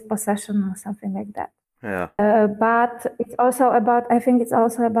devil's possession or something like that. Yeah. But it's also about, I think it's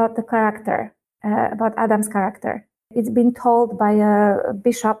also about the character, about Adam's character. It's been told by a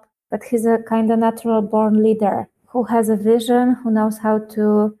bishop that he's a kind of natural born leader who has a vision, who knows how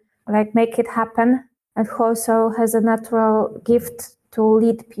to make it happen, and who also has a natural gift to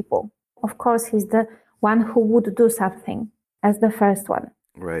lead people. Of course, he's the one who would do something as the first one.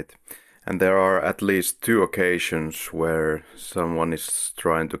 Right. And there are at least 2 occasions where someone is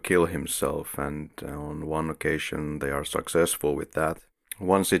trying to kill himself, and on one occasion they are successful with that.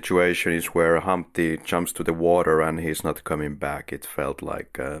 One situation is where Humpty jumps to the water and he's not coming back. It felt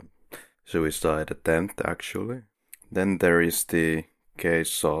like a suicide attempt, actually. Then there is the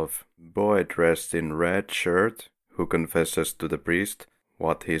case of boy dressed in red shirt who confesses to the priest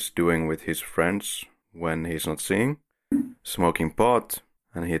what he's doing with his friends when he's not seeing, smoking pot,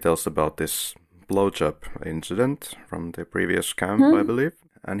 and he tells about this blowjob incident from the previous camp, I believe,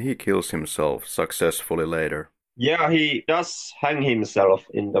 and he kills himself successfully later. Yeah, he does hang himself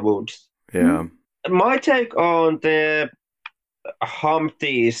in the woods. Yeah. My take on the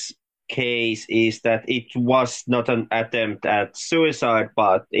Humpty's case is that it was not an attempt at suicide,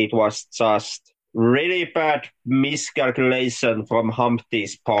 but it was just really bad miscalculation from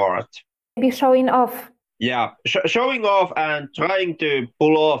Humpty's part. Maybe showing off. Yeah, showing off and trying to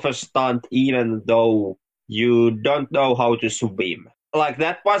pull off a stunt even though you don't know how to swim. Like,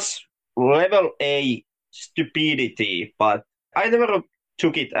 that was level A stupidity, but I never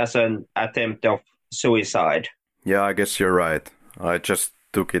took it as an attempt of suicide. Yeah, I guess you're right. I just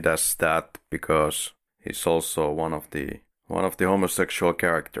took it as that because he's also one of the homosexual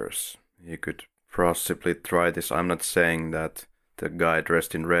characters. He could possibly try this. I'm not saying that the guy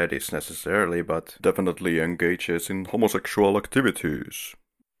dressed in red is necessarily, but definitely engages in homosexual activities.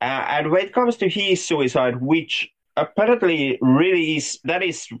 And when it comes to his suicide, which apparently really is, that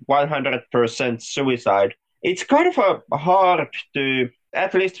is 100% suicide. It's kind of hard to,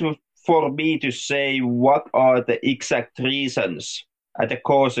 at least for me, to say what are the exact reasons and the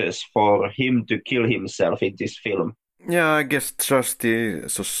causes for him to kill himself in this film. Yeah, I guess just the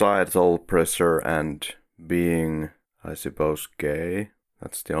societal pressure and being, I suppose, gay.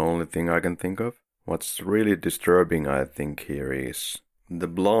 That's the only thing I can think of. What's really disturbing, I think, here is the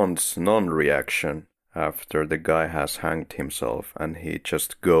blonde's non-reaction after the guy has hanged himself, and he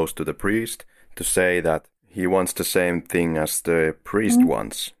just goes to the priest to say that he wants the same thing as the priest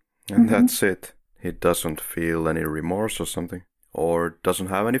wants. And that's it. He doesn't feel any remorse or something, or doesn't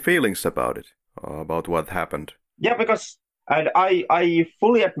have any feelings about it, about what happened. Yeah, because and I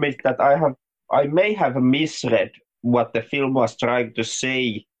fully admit that I may have misread what the film was trying to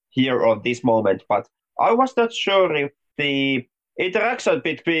say here on this moment, but I was not sure if the interaction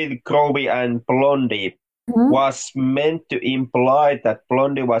between Crowley and Blondie was meant to imply that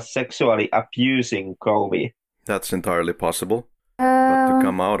Blondie was sexually abusing Crowley. That's entirely possible. But to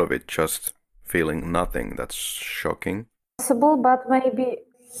come out of it just feeling nothing, that's shocking. Possible, but maybe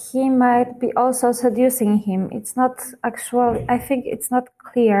he might be also seducing him. It's not actual. I think it's not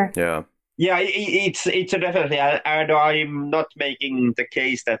clear. Yeah. Yeah, it's definitely, and I'm not making the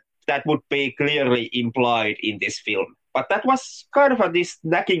case that that would be clearly implied in this film. But that was kind of this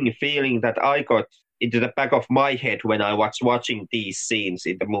nagging feeling that I got into the back of my head when I was watching these scenes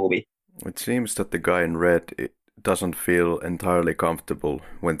in the movie. It seems that the guy in red doesn't feel entirely comfortable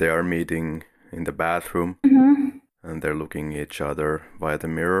when they are meeting in the bathroom and they're looking at each other via the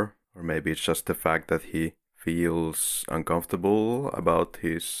mirror. Or maybe it's just the fact that he feels uncomfortable about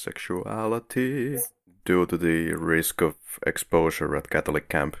his sexuality due to the risk of exposure at Catholic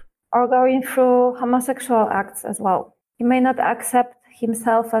camp. Or going through homosexual acts as well. He may not accept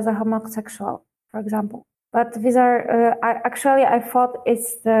himself as a homosexual, for example. But these are, I thought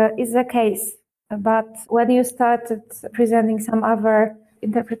it's the case. But when you started presenting some other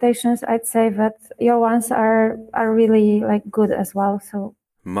interpretations, I'd say that your ones are really like good as well. So,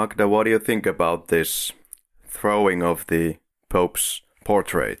 Magda, what do you think about this throwing of the Pope's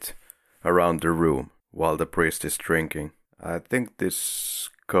portrait around the room while the priest is drinking? I think this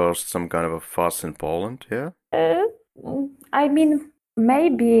caused some kind of a fuss in Poland, yeah? I mean,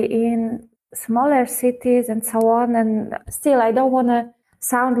 maybe in smaller cities and so on, and still I don't want to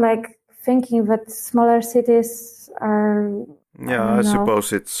sound like thinking that smaller cities are... Yeah, I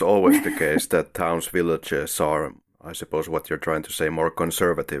suppose it's always the case that towns, villages are, I suppose what you're trying to say, more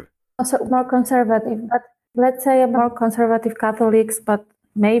conservative. Also more conservative, but let's say more conservative Catholics, but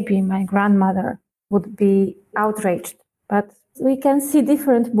maybe my grandmother would be outraged. But we can see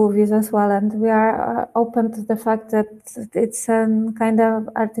different movies as well, and we are open to the fact that it's a kind of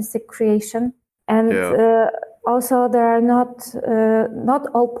artistic creation. And also, there are not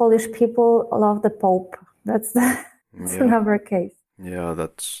all Polish people love the Pope. That's another case. Yeah,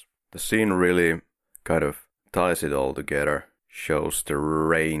 that's the scene really kind of ties it all together, shows the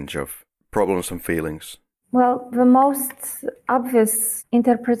range of problems and feelings. Well, the most obvious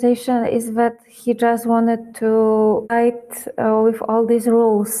interpretation is that he just wanted to fight with all these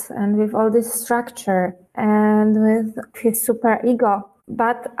rules and with all this structure and with his super ego.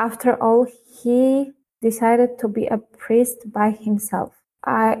 But after all, he decided to be a priest by himself.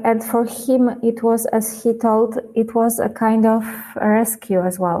 And for him, it was, as he told, it was a kind of a rescue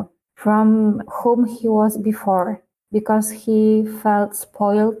as well from whom he was before, because he felt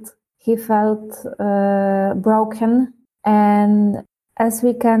spoiled. He felt broken, and as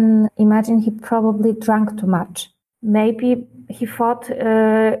we can imagine, he probably drank too much. Maybe he thought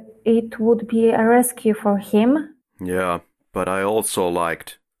it would be a rescue for him. Yeah, but I also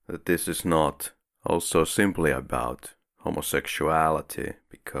liked that this is not also simply about homosexuality,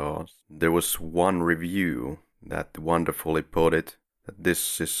 because there was one review that wonderfully put it that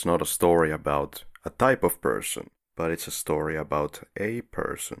this is not a story about a type of person, but it's a story about a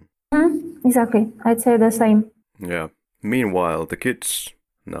person. Exactly, I'd say the same. Yeah. Meanwhile, the kids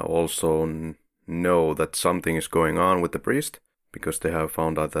now also know that something is going on with the priest, because they have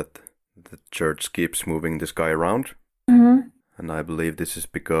found out that the church keeps moving this guy around. And I believe this is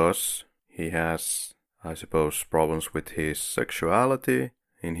because he has, I suppose, problems with his sexuality.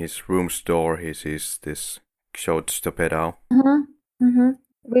 In his room's door, he sees this pedal.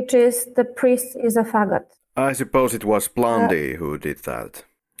 Which is, the priest is a faggot. I suppose it was Blondie who did that,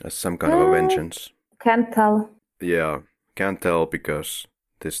 as some kind of a vengeance. Can't tell. Yeah, can't tell because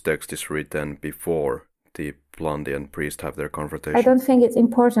this text is written before the Blondie and priest have their confrontation. I don't think it's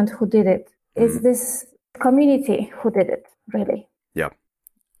important who did it. It's this community who did it, really. Yeah.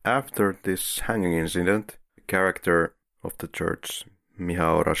 After this hanging incident, the character of the church,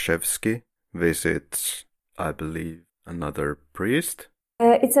 Michał Raszewski, visits, I believe, another priest.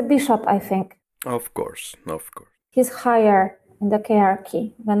 It's a bishop, I think. Of course. He's higher in the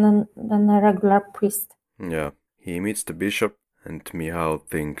hierarchy than a regular priest. Yeah, he meets the bishop, and Michał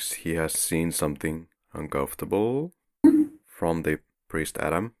thinks he has seen something uncomfortable from the priest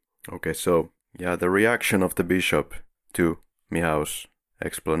Adam. Okay, so yeah, the reaction of the bishop to Michał's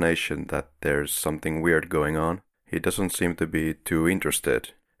explanation that there's something weird going on, he doesn't seem to be too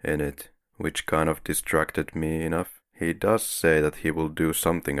interested in it, which kind of distracted me enough. He does say that he will do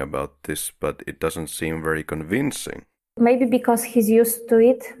something about this, but it doesn't seem very convincing. Maybe because he's used to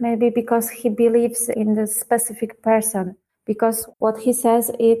it, maybe because he believes in the specific person. Because what he says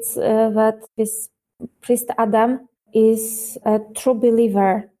is that this priest Adam is a true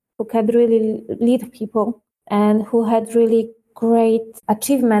believer who can really lead people and who had really great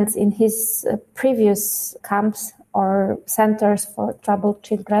achievements in his previous camps or centers for troubled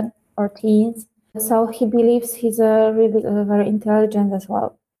children or teens. So he believes he's really very intelligent as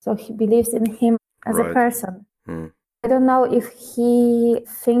well. So he believes in him as a person. I don't know if he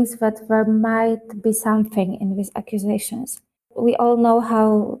thinks that there might be something in these accusations. We all know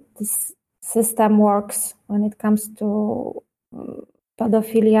how this system works when it comes to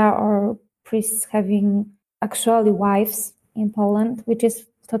pedophilia or priests having actually wives in Poland, which is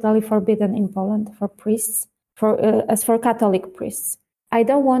totally forbidden in Poland for priests, as for Catholic priests. I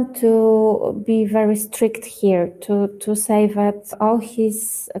don't want to be very strict here to say that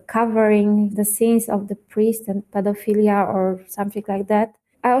he's covering the sins of the priest and pedophilia or something like that.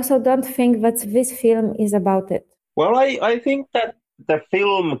 I also don't think that this film is about it. Well, I think that the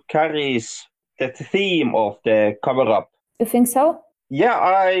film carries the theme of the cover-up. You think so?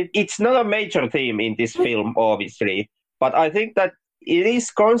 Yeah, it's not a major theme in this film, obviously, but I think that it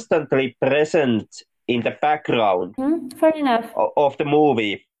is constantly present in the background fair enough. of the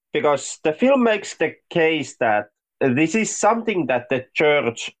movie, because the film makes the case that this is something that the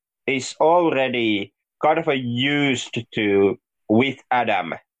church is already kind of used to with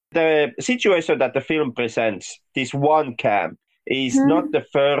Adam. The situation that the film presents, this one camp, is not the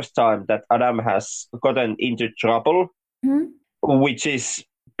first time that Adam has gotten into trouble, which is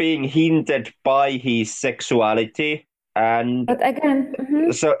being hinted by his sexuality. And but again,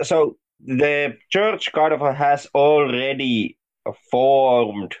 so the church kind of has already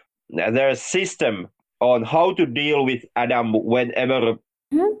formed their system on how to deal with Adam whenever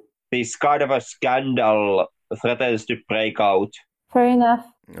this kind of a scandal threatens to break out. Fair enough.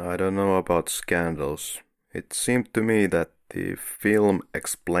 I don't know about scandals. It seemed to me that the film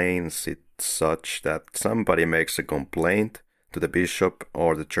explains it such that somebody makes a complaint to the bishop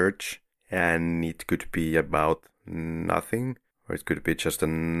or the church, and it could be about nothing, or it could be just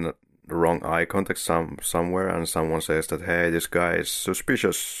a wrong eye contact somewhere, and someone says that, hey, this guy is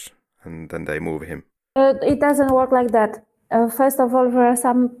suspicious, and then they move him. It doesn't work like that. First of all, there are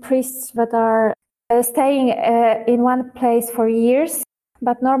some priests that are staying in one place for years,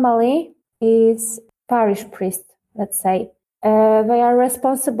 but normally is parish priest, let's say. They are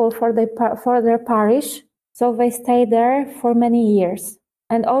responsible for their parish, so they stay there for many years.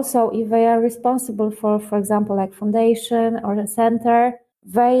 And also, if they are responsible for example, like foundation or a center,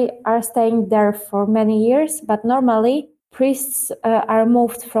 they are staying there for many years. But normally, priests are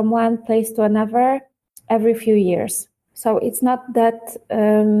moved from one place to another every few years. So it's not that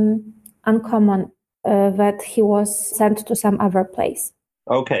uncommon that he was sent to some other place.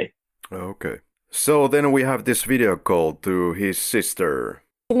 Okay. So then we have this video call to his sister.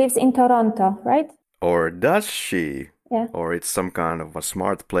 She lives in Toronto, right? Or does she? Yeah. Or it's some kind of a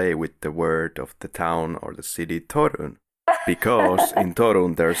smart play with the word of the town or the city, Torun. Because in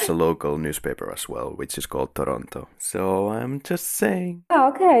Torun there's a local newspaper as well, which is called Toronto. So I'm just saying. Oh,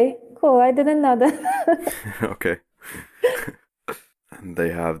 okay. Cool. I didn't know that. Okay. And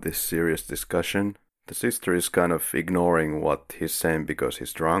they have this serious discussion. The sister is kind of ignoring what he's saying because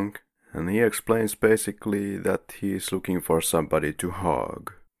he's drunk. And he explains basically that he's looking for somebody to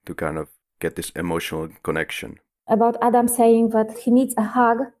hug, to kind of get this emotional connection. About Adam saying that he needs a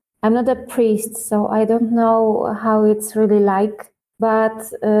hug. I'm not a priest, so I don't know how it's really like. But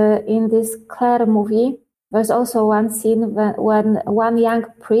in this Claire movie, there's also one scene when one young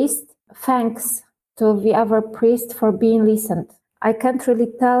priest thanks to the other priest for being listened. I can't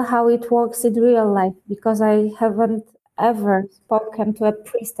really tell how it works in real life because I haven't ever spoken to a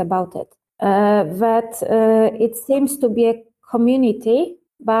priest about it. It seems to be a community,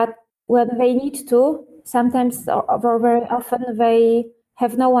 but when they need to, sometimes or very often they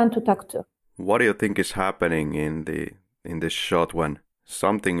have no one to talk to. What do you think is happening in this shot when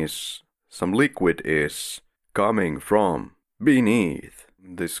some liquid is coming from beneath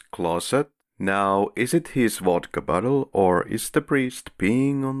this closet. Now, is it his vodka bottle or is the priest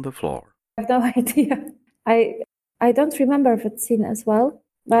peeing on the floor? I have no idea. I don't remember that scene as well,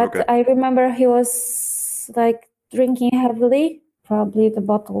 but Okay. I remember he was like drinking heavily. Probably the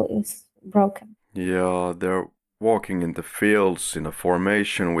bottle is broken. Yeah, they're walking in the fields in a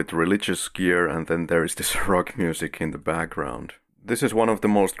formation with religious gear, and then there is this rock music in the background. This is one of the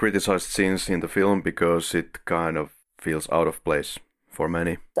most criticized scenes in the film because it kind of feels out of place for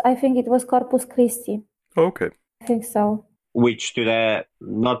many. I think it was Corpus Christi. Okay. I think so. Which to the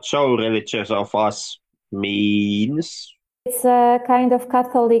not so religious of us means. It's a kind of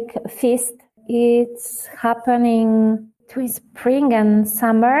Catholic feast. It's happening between spring and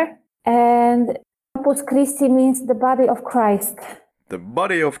summer. And Corpus Christi means the body of Christ. The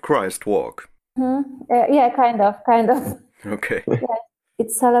body of Christ walk. Yeah, kind of. Okay. Yeah.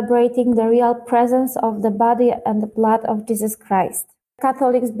 It's celebrating the real presence of the body and the blood of Jesus Christ.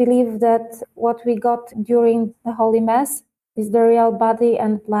 Catholics believe that what we got during the Holy Mass is the real body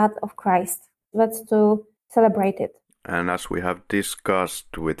and blood of Christ. That's to celebrate it. And as we have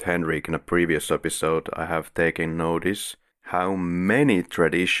discussed with Henrik in a previous episode, I have taken notice how many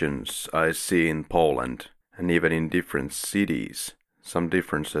traditions I see in Poland, and even in different cities. Some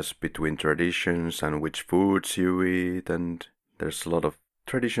differences between traditions and which foods you eat, and there's a lot of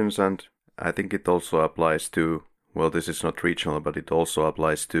traditions, and I think it also applies to, well, this is not regional, but it also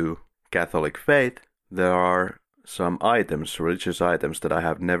applies to Catholic faith. There are some items, religious items, that I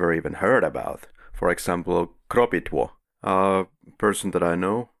have never even heard about. For example, Kropidwo. A person that I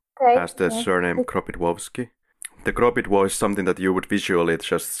know has the surname Kropidwowski. The Kropidwo is something that you would visually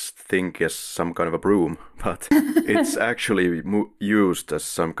just think is some kind of a broom, but it's actually used as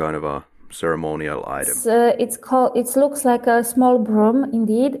some kind of a ceremonial item. It looks like a small broom,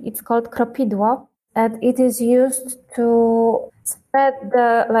 indeed. It's called Kropidwo, and it is used to spread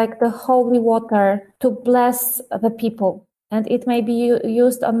the holy water to bless the people. And it may be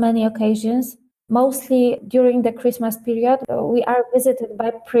used on many occasions. Mostly during the Christmas period, we are visited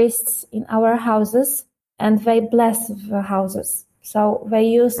by priests in our houses, and they bless the houses. So they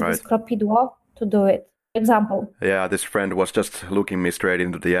use this Kropidwo to do it. Example. Yeah, this friend was just looking me straight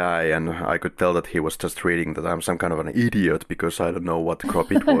into the eye, and I could tell that he was just reading that I'm some kind of an idiot because I don't know what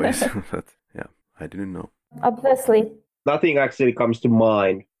Kropidwo is. But yeah, I didn't know. Obviously. Nothing actually comes to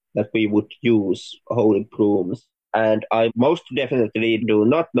mind that we would use holy brooms. And I most definitely do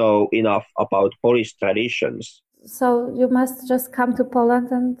not know enough about Polish traditions. So you must just come to Poland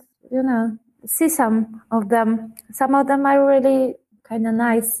and, see some of them. Some of them are really kind of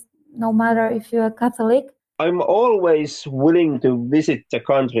nice, no matter if you're a Catholic. I'm always willing to visit the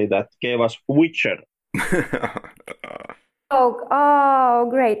country that gave us Witcher. Oh,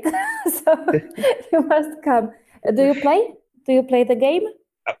 great. So you must come. Do you play? Do you play the game?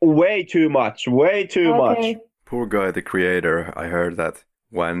 Way too much. Much. Poor guy, the creator. I heard that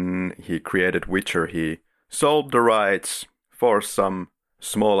when he created Witcher, he sold the rights for some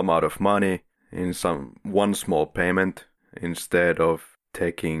small amount of money in one small payment instead of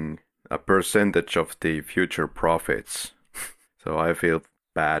taking a percentage of the future profits. So I feel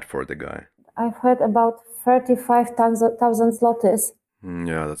bad for the guy. I've heard about 35,000 zlotys.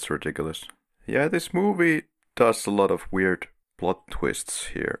 Yeah, that's ridiculous. Yeah, this movie does a lot of weird plot twists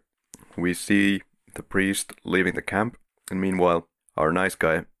here. We see the priest leaving the camp, and meanwhile, our nice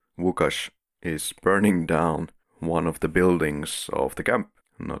guy, Łukasz, is burning down one of the buildings of the camp.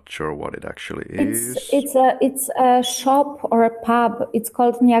 I'm not sure what it actually is. It's a shop or a pub. It's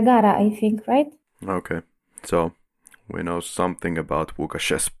called Niagara, I think, right? Okay, so we know something about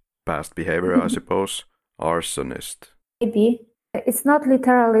Łukasz's past behavior, I suppose. Arsonist. Maybe. It's not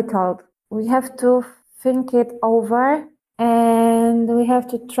literally told. We have to think it over, and we have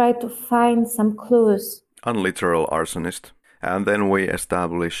to try to find some clues. Unliteral arsonist. And then we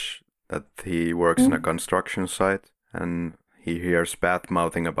establish that he works in a construction site, and he hears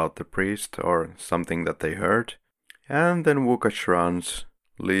bad-mouthing about the priest or something that they heard. And then Łukasz runs,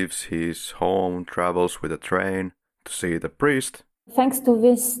 leaves his home, travels with a train to see the priest. Thanks to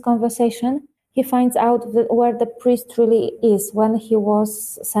this conversation, he finds out where the priest really is when he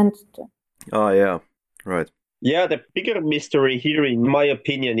was sent to. Oh, yeah, right. Yeah, the bigger mystery here, in my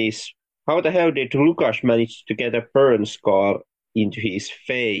opinion, is how the hell did Łukasz manage to get a burn scar into his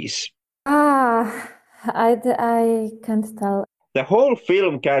face? I can't tell. The whole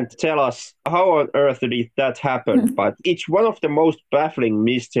film can't tell us how on earth did that happen, but it's one of the most baffling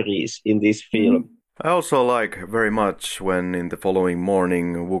mysteries in this film. I also like very much when in the following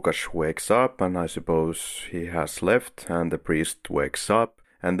morning Łukasz wakes up, and I suppose he has left, and the priest wakes up,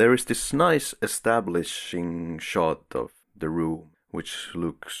 And there is this nice establishing shot of the room, which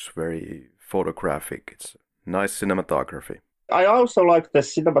looks very photographic. It's nice cinematography. I also like the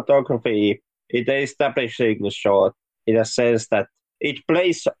cinematography in the establishing shot in a sense that it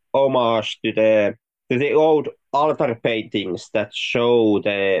plays homage to the old altar paintings that show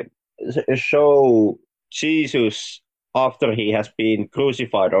Jesus after he has been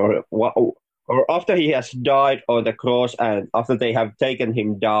crucified or after he has died on the cross and after they have taken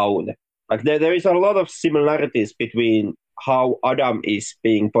him down. Like there is a lot of similarities between how Adam is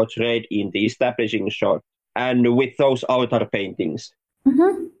being portrayed in the establishing shot and with those altar paintings.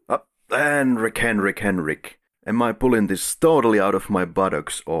 Mm-hmm. Henrik. Am I pulling this totally out of my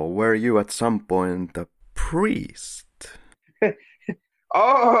buttocks, or were you at some point a priest?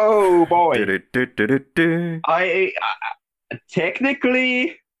 Oh boy! I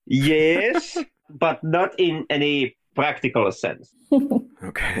technically yes, but not in any practical sense.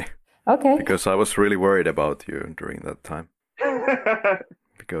 Okay. Okay. Because I was really worried about you during that time.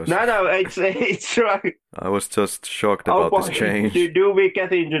 Because no, it's right. I was just shocked about this change. Do we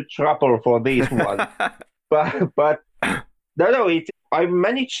get into trouble for this one? but no, I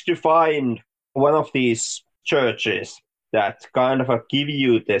managed to find one of these churches that kind of give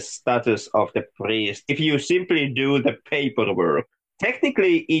you the status of the priest if you simply do the paperwork.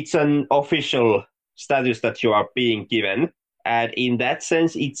 Technically, it's an official status that you are being given, and in that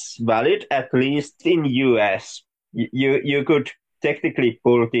sense, it's valid, at least in US. You could technically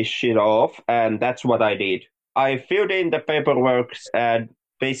pull this shit off, and that's what I did. I filled in the paperwork and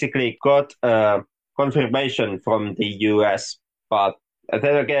basically got confirmation from the US, but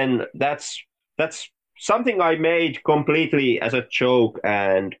then again, that's something I made completely as a joke,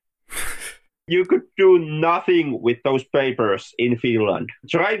 and you could do nothing with those papers in Finland.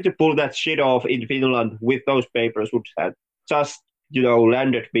 Trying to pull that shit off in Finland with those papers would have just,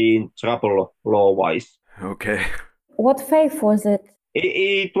 landed me in trouble law-wise. Okay. What faith was it?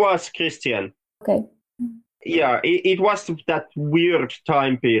 It was Christian. Okay. Yeah, it was that weird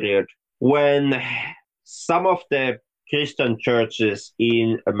time period when some of the Christian churches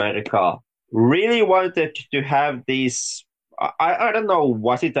in America really wanted to have this, I don't know,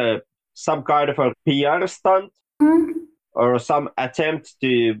 was it some kind of a PR stunt or some attempt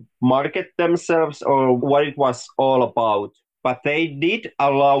to market themselves or what it was all about. But they did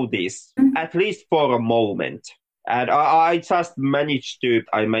allow this, at least for a moment. And I just managed to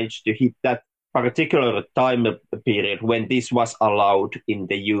hit that particular time period when this was allowed in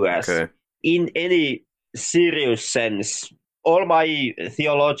the US. Okay. In any serious sense, all my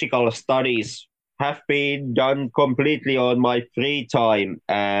theological studies have been done completely on my free time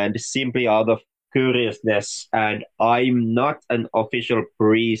and simply out of curiousness. And I'm not an official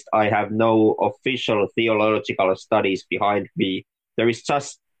priest. I have no official theological studies behind me. There is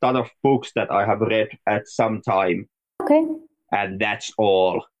just a ton of books that I have read at some time. Okay. And that's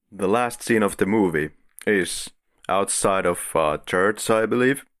all. The last scene of the movie is outside of a church, I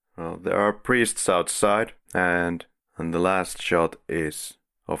believe. Well, there are priests outside, and the last shot is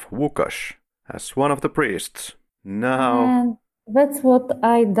of Łukasz as one of the priests. Now... And that's what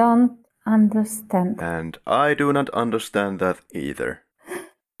I don't understand. And I do not understand that either.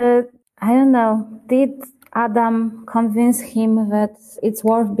 I don't know. Did Adam convince him that it's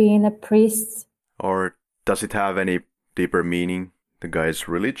worth being a priest? Or does it have any deeper meaning? The guy is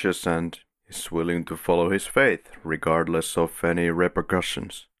religious and is willing to follow his faith, regardless of any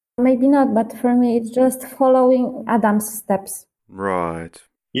repercussions. Maybe not, but for me it's just following Adam's steps. Right.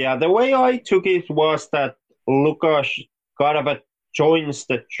 Yeah, the way I took it was that Łukasz kind of joins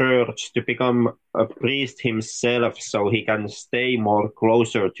the church to become a priest himself so he can stay more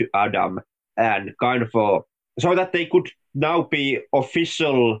closer to Adam and kind of so that they could now be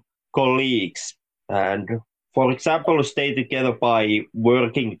official colleagues and, for example, stay together by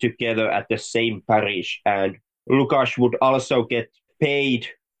working together at the same parish. And Łukasz would also get paid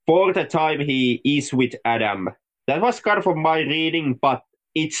for the time he is with Adam. That was kind of my reading, but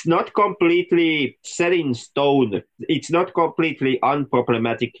it's not completely set in stone. It's not completely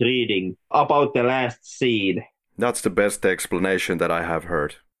unproblematic reading about the last scene. That's the best explanation that I have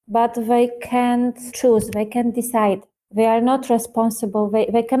heard. But they can't choose, they can decide. They are not responsible,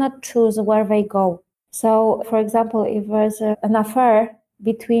 they cannot choose where they go. So, for example, if there's an affair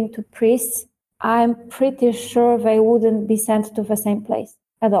between two priests, I'm pretty sure they wouldn't be sent to the same place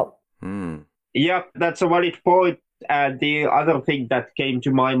at all. Yeah, that's a valid point. And the other thing that came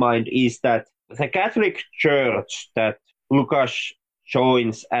to my mind is that the Catholic Church that Łukasz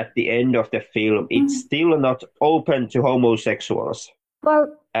joins at the end of the film, it's still not open to homosexuals.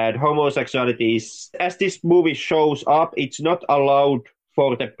 Well, And homosexuality is, as this movie shows up, it's not allowed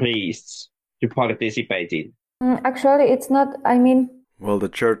for the priests to participate in? Actually, it's not, Well, the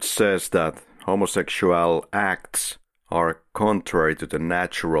church says that homosexual acts are contrary to the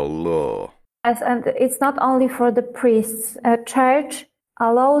natural law. yes, and it's not only for the priests. A church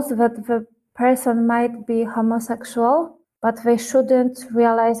allows that the person might be homosexual, but they shouldn't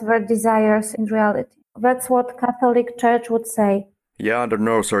realize their desires in reality. That's what Catholic Church would say. Yeah, under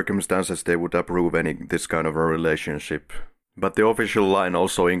no circumstances they would approve this kind of a relationship. But the official line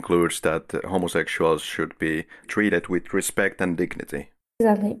also includes that homosexuals should be treated with respect and dignity.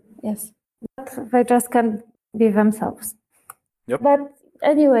 Exactly, yes. But they just can't be themselves. Yep. But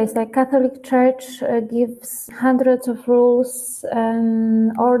anyways, like Catholic Church gives hundreds of rules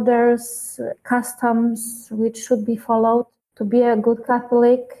and orders, customs which should be followed to be a good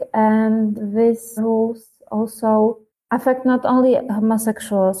Catholic, and these rules also affect not only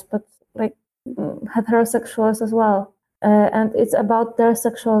homosexuals but like heterosexuals as well, and it's about their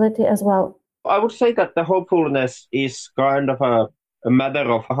sexuality as well. I would say that the hopefulness is kind of a matter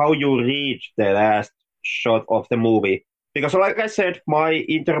of how you read the last shot of the movie. Because like I said, my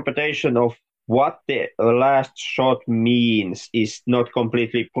interpretation of what the last shot means is not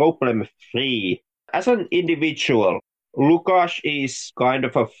completely problem-free. As an individual, Lukáš is kind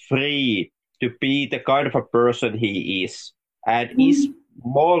of free to be the kind of a person he is, and is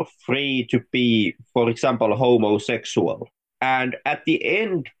more free to be, for example, homosexual. And at the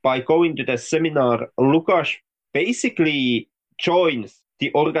end, by going to the seminar, Lukáš basically joins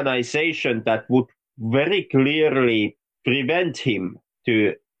the organization that would very clearly prevent him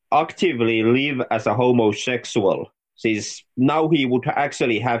to actively live as a homosexual, since now he would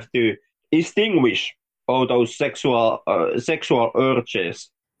actually have to extinguish all those sexual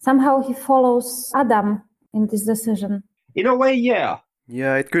urges. Somehow he follows Adam in this decision. In a way, yeah.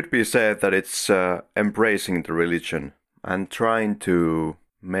 Yeah, it could be said that it's embracing the religion and trying to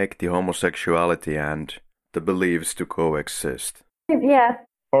make the homosexuality and the beliefs to coexist. Yeah.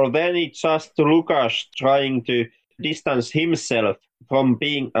 Or then it's just Lukáš trying to distance himself from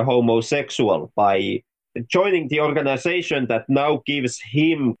being a homosexual by joining the organization that now gives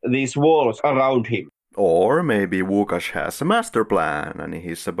him these walls around him. Or maybe Łukasz has a master plan and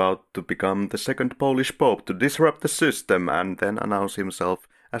he's about to become the second Polish pope to disrupt the system and then announce himself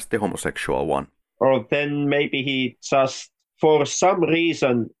as the homosexual one. Or then maybe he just, for some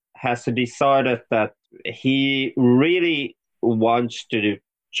reason, has decided that he really wants to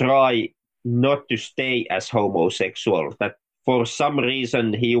try not to stay as homosexual, that for some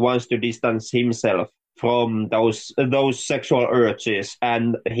reason he wants to distance himself from those sexual urges,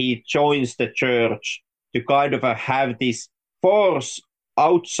 and he joins the church to kind of have this force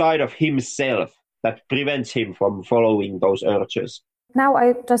outside of himself that prevents him from following those urges. Now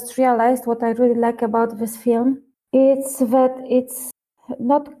I just realized what I really like about this film. It's that it's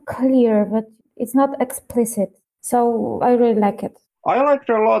not clear, but it's not explicit. So I really like it. I liked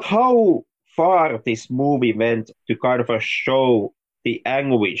a lot how far this movie went to kind of show the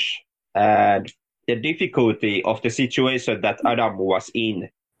anguish and the difficulty of the situation that Adam was in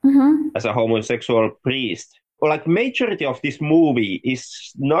as a homosexual priest. Like, majority of this movie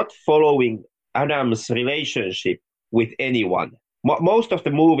is not following Adam's relationship with anyone. Most of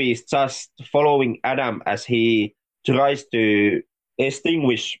the movie is just following Adam as he tries to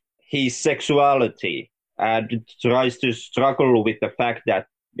extinguish his sexuality and tries to struggle with the fact that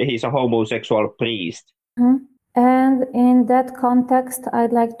he's a homosexual priest. And in that context,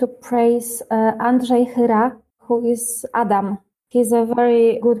 I'd like to praise Andrzej Chyra, who is Adam. He's a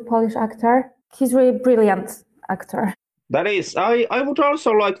very good Polish actor. He's really brilliant actor. That is, I would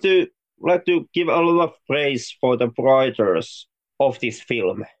also like to give a lot of praise for the writers of this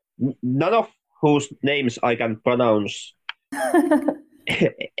film. None of whose names I can pronounce.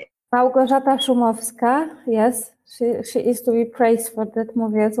 Małgorzata Szumowska, yes, she is to be praised for that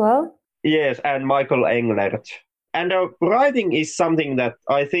movie as well. Yes, and Michael Englert. And the writing is something that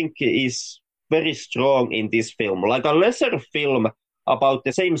I think is very strong in this film. Like a lesser film about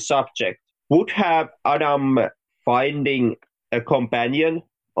the same subject would have Adam finding a companion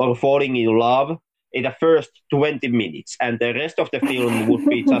or falling in love in the first 20 minutes, and the rest of the film would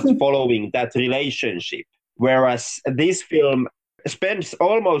be just following that relationship. Whereas this film spends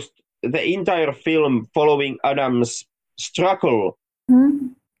almost the entire film following Adam's struggle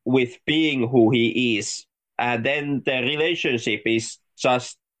with being who he is. And then the relationship is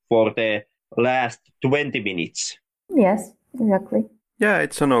just for the last 20 minutes. Yes, exactly. Yeah,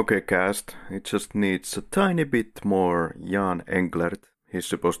 it's an okay cast. It just needs a tiny bit more Jan Englert. He's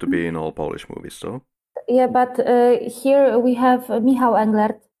supposed to be in all Polish movies, so... Yeah, but here we have Michał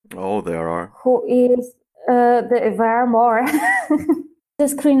Englert. Oh, there are. Who is... there are more. The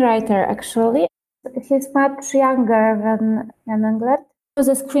screenwriter, actually. He's much younger than Jan Englert. He was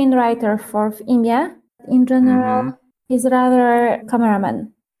a screenwriter for imię. In general, he's rather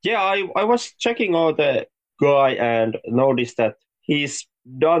cameraman. Yeah, I was checking out the guy and noticed that he's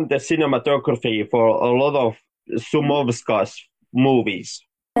done the cinematography for a lot of Sumovska's movies.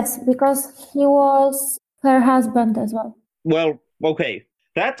 Yes, because he was her husband as well. Well, okay.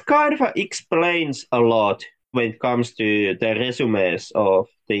 That kind of explains a lot when it comes to the resumes of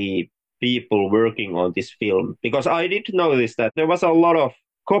the people working on this film. Because I did notice that there was a lot of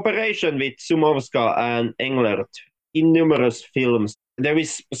cooperation with Sumovska and Englert in numerous films. There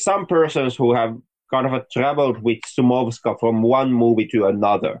is some persons who have kind of traveled with Sumovska from one movie to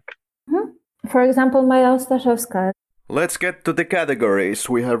another. For example, Maja Ostaszewska. Let's get to the categories.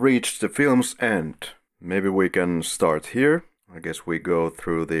 We have reached the film's end. Maybe we can start here. I guess we go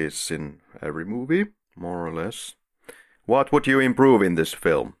through this in every movie, more or less. What would you improve in this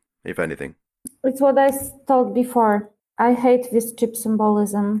film, if anything? It's what I told before. I hate this cheap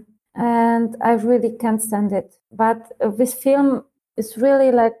symbolism, and I really can't stand it. But this film is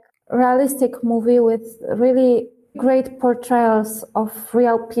really like a realistic movie with really great portrayals of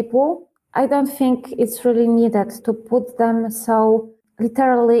real people. I don't think it's really needed to put them so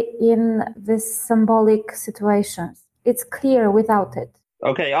literally in these symbolic situations. It's clear without it.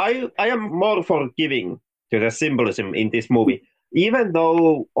 Okay, I am more forgiving to the symbolism in this movie, even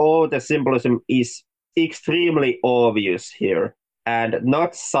though all the symbolism is extremely obvious here and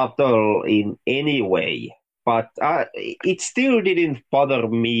not subtle in any way. But it still didn't bother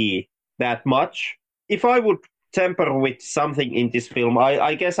me that much. If I would temper with something in this film,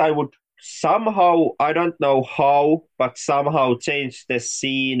 I guess I would somehow, I don't know how, but somehow change the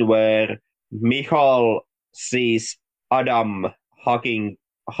scene where Michal sees Adam hugging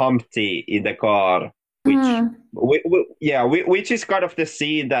Humpty in the car, which is kind of the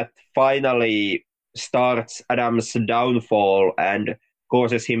scene that finally starts Adam's downfall and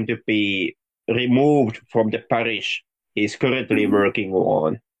causes him to be removed from the parish he's currently working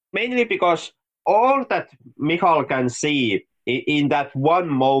on. Mainly because all that Michal can see in that one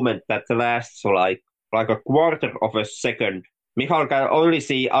moment that lasts like a quarter of a second, Michal can only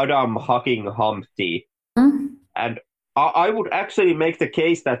see Adam hugging Humpty. And I would actually make the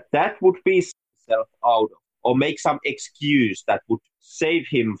case that would be self out or make some excuse that would save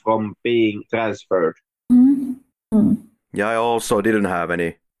him from being transferred. Yeah, I also didn't have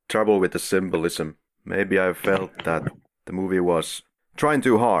any trouble with the symbolism. Maybe I felt that the movie was trying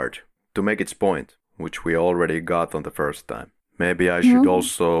too hard to make its point, which we already got on the first time. Maybe I should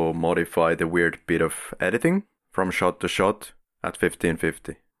also modify the weird bit of editing from shot to shot at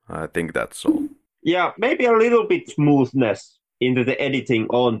 1550. I think that's all. Yeah, maybe a little bit smoothness into the editing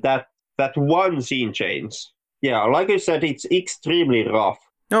on that one scene change. Yeah, like I said, it's extremely rough.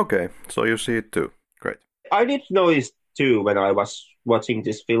 Okay, so you see it too. Great. I did notice too when I was watching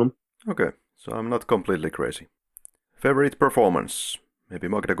this film. Okay, so I'm not completely crazy. Favorite performance? Maybe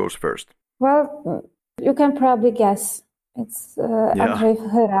Magda goes first. Well, you can probably guess. It's Andrzej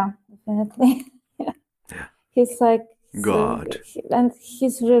Wajda, definitely. Yeah. He's like God. And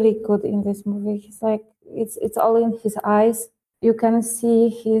he's really good in this movie. He's like it's all in his eyes. You can see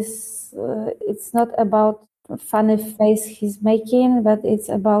his. It's not about a funny face he's making, but it's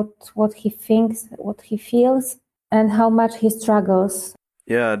about what he thinks, what he feels, and how much he struggles.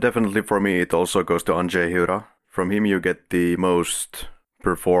 Yeah, definitely for me it also goes to Andrzej Wajda. From him you get the most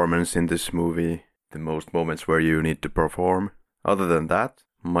performance in this movie, the most moments where you need to perform. Other than that,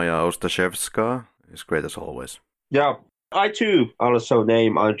 Maja Ostaszewska is great as always. Yeah, I too also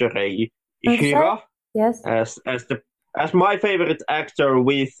name Andrzej Wajda yes, as my favorite actor,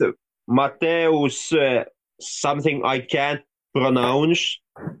 with Mateusz something I can't pronounce,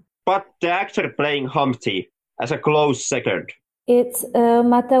 but the actor playing Humpty as a close second. It's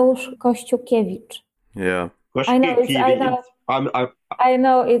Mateusz Kościukiewicz. Yeah, I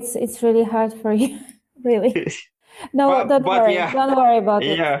know it's really hard for you, really. No, don't worry. Yeah. Don't worry about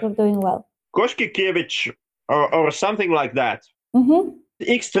it. You're doing well. Kościukiewicz or something like that.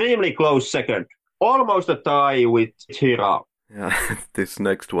 Extremely close second. Almost a tie with Hira. Yeah, this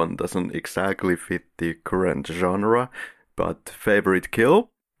next one doesn't exactly fit the current genre, but favorite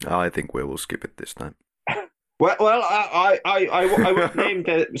kill? I think we will skip it this time. Well, I would name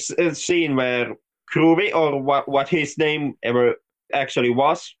the scene where Kruvi, or what his name ever actually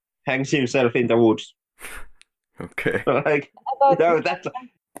was, hangs himself in the woods. Okay. I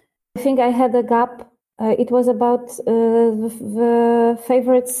think I had a gap. It was about the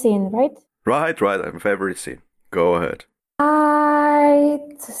favorite scene, right? Right. My favorite scene. Go ahead. I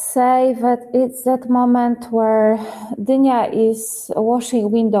might say that it's that moment where Dynia is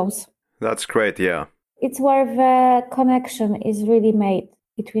washing windows. That's great, yeah. It's where the connection is really made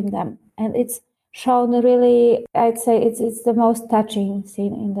between them. And it's shown really, I'd say it's the most touching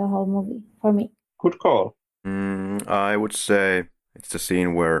scene in the whole movie for me. Good call. I would say it's the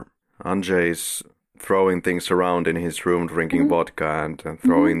scene where Andrzej is throwing things around in his room, drinking vodka and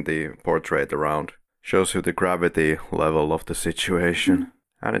throwing the portrait around. Shows you the gravity level of the situation.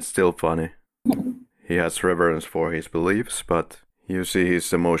 And it's still funny. He has reverence for his beliefs, but you see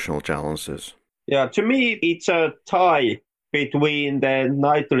his emotional challenges. Yeah, to me, it's a tie between the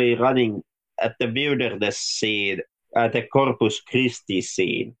nightly running at the wilderness scene and the Corpus Christi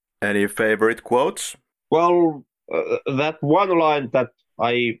scene. Any favorite quotes? Well, that one line that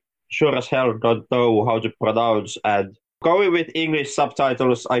I sure as hell don't know how to pronounce, and going with English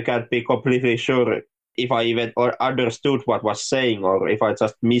subtitles, I can't be completely sure if I even understood what was saying or if I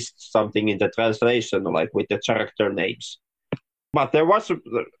just missed something in the translation, like with the character names. But there was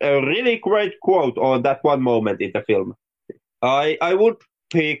a really great quote on that one moment in the film. I would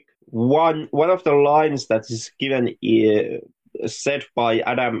pick one of the lines that is given said by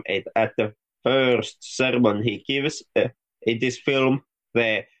Adam at the first sermon he gives in this film.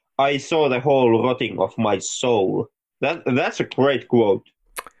 I saw the whole rotting of my soul. That's a great quote.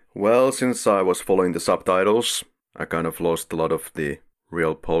 Well, since I was following the subtitles, I kind of lost a lot of the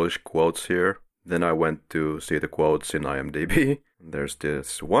real Polish quotes here. Then I went to see the quotes in IMDb. There's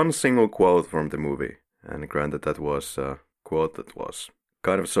this one single quote from the movie. And granted, that was a quote that was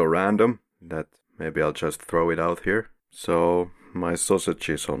kind of so random that maybe I'll just throw it out here. So, my sausage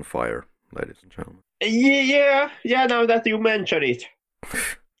is on fire, ladies and gentlemen. Yeah, now that you mention it.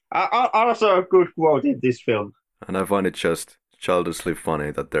 Also a good quote in this film. And I find it just childishly funny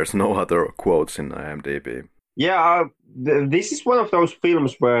that there's no other quotes in IMDb. Yeah, this is one of those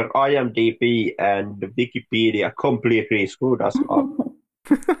films where IMDb and Wikipedia completely screwed us up.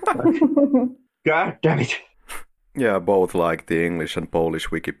 God damn it. Yeah, both like the English and Polish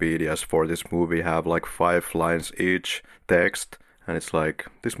Wikipedias for this movie have like 5 lines each text, and it's like,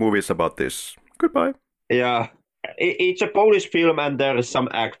 this movie is about this. Goodbye. Yeah, it's a Polish film and there are some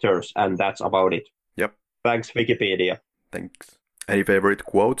actors, and that's about it. Yep. Thanks, Wikipedia. Thanks. Any favorite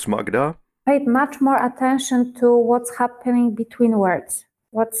quotes, Magda? Paid much more attention to what's happening between words,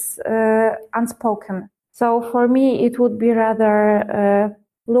 what's unspoken. So for me, it would be rather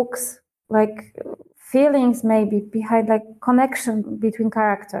looks like feelings maybe behind, like connection between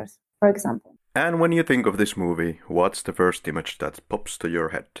characters, for example. And when you think of this movie, what's the first image that pops to your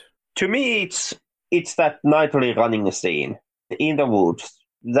head? To me, it's that nightly running scene in the woods.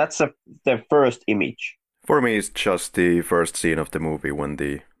 That's the first image. For me, it's just the first scene of the movie when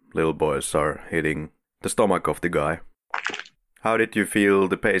the little boys are hitting the stomach of the guy. How did you feel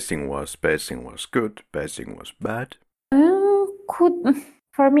the pacing was? Pacing was good, pacing was bad?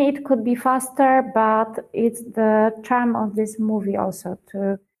 For me, it could be faster, but it's the charm of this movie also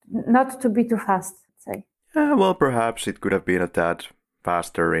to not to be too fast, I'd say. Yeah, well, perhaps it could have been a tad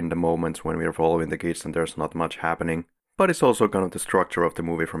faster in the moments when we're following the kids and there's not much happening. But it's also kind of the structure of the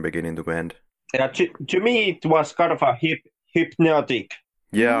movie from beginning to end. Yeah, to me, it was kind of a hypnotic.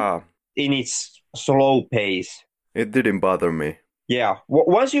 Yeah. In its slow pace. It didn't bother me. Yeah.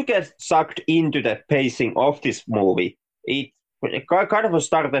 Once you get sucked into the pacing of this movie, it kind of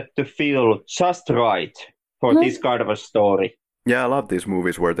started to feel just right for this kind of a story. Yeah, I love these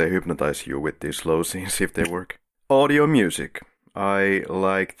movies where they hypnotize you with these slow scenes if they work. Audio music. I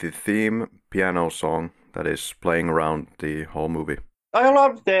like the theme piano song that is playing around the whole movie. I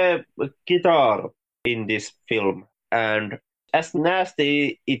love the guitar in this film, and as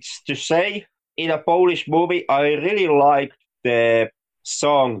nasty it's to say, in a Polish movie, I really liked the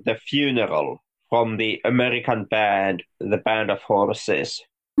song The Funeral from the American band, the Band of Horses.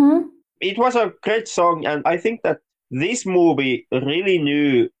 Mm-hmm. It was a great song, and I think that this movie really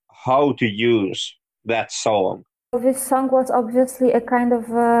knew how to use that song. This song was obviously a kind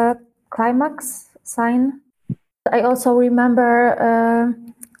of climax sign. I also remember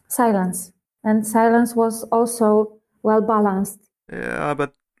silence, and silence was also well balanced. Yeah,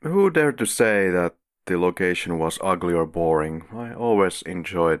 but who dared to say that the location was ugly or boring? I always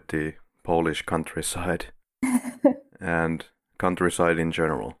enjoyed the Polish countryside and countryside in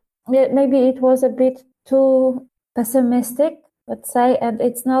general. Yeah, maybe it was a bit too pessimistic, let's say, and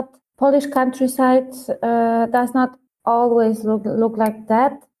it's not Polish countryside does not always look like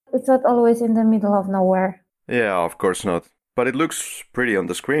that. It's not always in the middle of nowhere. Yeah, of course not. But it looks pretty on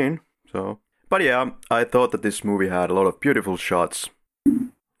the screen, so... But yeah, I thought that this movie had a lot of beautiful shots.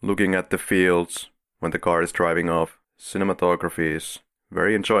 Looking at the fields when the car is driving off, cinematography is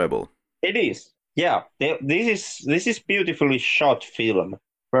very enjoyable. It is. Yeah, this is beautifully shot film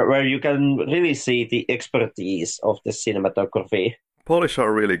where you can really see the expertise of the cinematography. Polish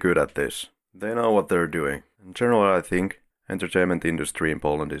are really good at this. They know what they're doing. In general, I think entertainment industry in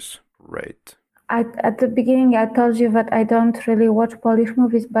Poland is great. At the beginning, I told you that I don't really watch Polish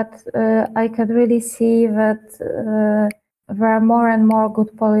movies, but I can really see that there are more and more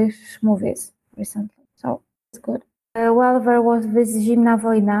good Polish movies recently. So it's good. Well, there was this Zimna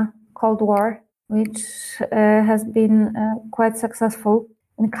Wojna, Cold War, which has been quite successful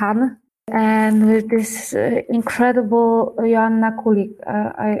in Cannes. And with this incredible Joanna Kulik,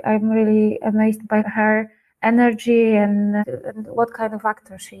 I'm really amazed by her energy and what kind of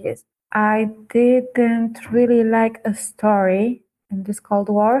actor she is. I didn't really like a story in this Cold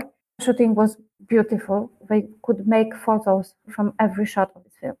War. Shooting was beautiful. They could make photos from every shot of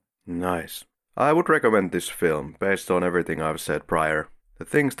this film. Nice. I would recommend this film based on everything I've said prior. The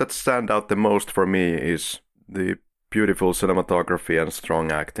things that stand out the most for me is the beautiful cinematography and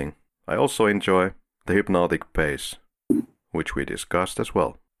strong acting. I also enjoy the hypnotic pace, which we discussed as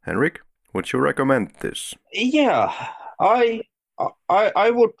well. Henrik, would you recommend this? Yeah, I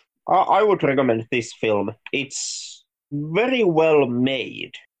would recommend this film. It's very well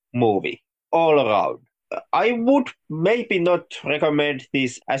made movie all around. I would maybe not recommend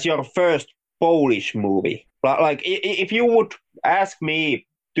this as your first Polish movie. Like if you would ask me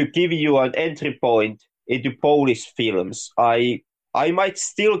to give you an entry point into Polish films, I might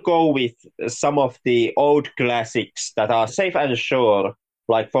still go with some of the old classics that are safe and sure,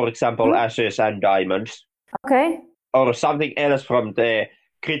 like, for example, Ashes and Diamonds. Okay. Or something else from the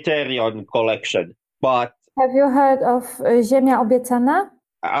Criterion collection. But have you heard of Ziemia Obiecana?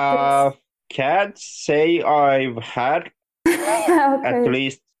 Can't say I've had, okay. At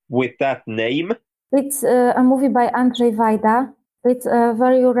least with that name. It's a movie by Andrzej Wajda. It's a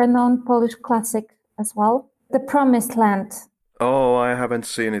very renowned Polish classic as well. The Promised Land. Oh, I haven't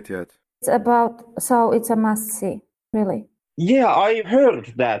seen it yet. It's a must-see, really. Yeah, I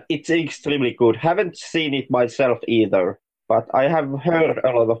heard that. It's extremely good. Haven't seen it myself either, but I have heard a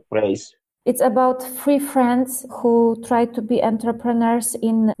lot of praise. It's about three friends who try to be entrepreneurs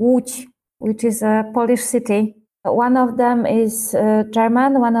in Łódź, which is a Polish city. One of them is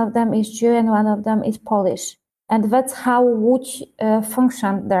German, one of them is Jew, and one of them is Polish. And that's how Łódź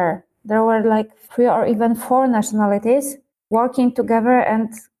functioned there. There were like 3 or even 4 nationalities working together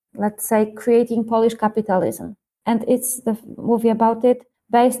and, let's say, creating Polish capitalism. And it's the movie about it,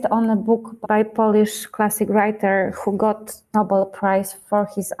 based on a book by Polish classic writer who got Nobel Prize for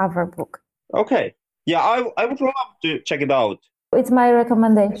his other book. Okay. Yeah, I would love to check it out. It's my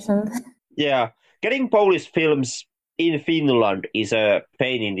recommendation. Yeah. Getting Polish films in Finland is a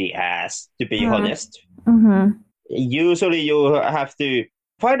pain in the ass, to be honest. Mm-hmm. Usually you have to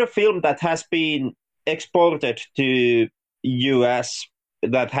find a film that has been exported to US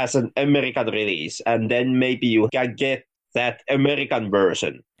that has an American release, and then maybe you can get that American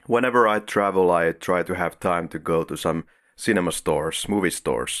version. Whenever I travel, I try to have time to go to some cinema stores, movie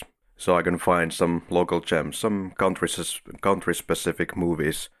stores, so I can find some local gems, some country-specific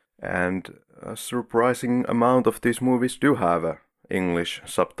movies. And a surprising amount of these movies do have English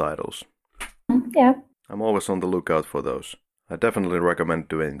subtitles. Yeah. I'm always on the lookout for those. I definitely recommend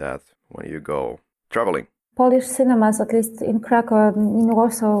doing that when you go traveling. Polish cinemas, at least in Krakow, in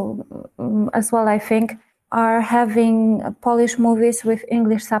Warsaw as well, I think, are having Polish movies with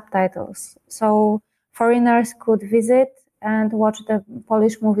English subtitles. So foreigners could visit and watch the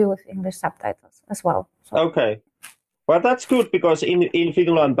Polish movie with English subtitles as well. So. Okay. Well, that's good because in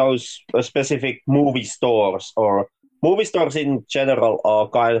Finland, those specific movie stores or movie stores in general are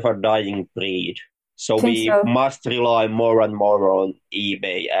kind of a dying breed. So we must rely more and more on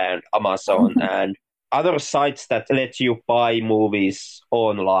eBay and Amazon and other sites that let you buy movies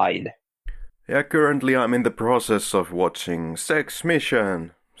online. Yeah, currently I'm in the process of watching Sex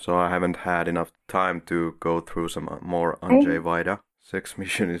Mission, so I haven't had enough time to go through some more Andrzej Wajda. Sex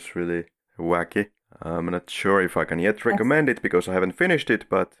Mission is really wacky. I'm not sure if I can yet recommend it because I haven't finished it,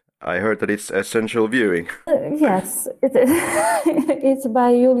 but I heard that it's essential viewing. Yes, it is. It's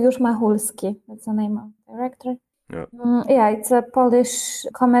by Juliusz Machulski. That's the name of the director. Yeah. It's a Polish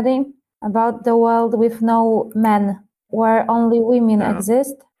comedy about the world with no men, where only women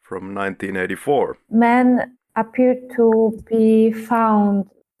exist. From 1984. Men appear to be found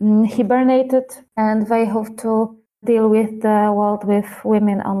hibernated, and they have to deal with the world with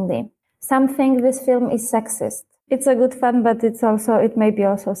women only. Some think this film is sexist. It's a good fun, but it may be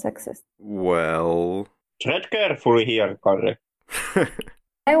also sexist. Well... Tread carefully here, Karri.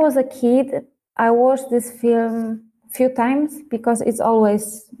 I was a kid. I watched this film few times because it's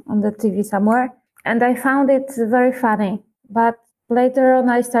always on the TV somewhere. And I found it very funny. But later on,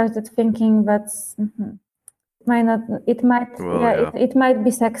 I started thinking that it might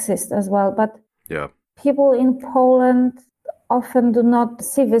be sexist as well. But people in Poland often do not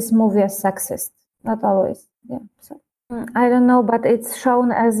see this movie as sexist. Not always. Yeah. So I don't know, but it's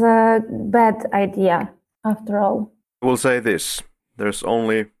shown as a bad idea after all. I will say this. There's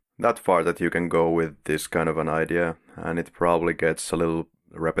only that far that you can go with this kind of an idea, and it probably gets a little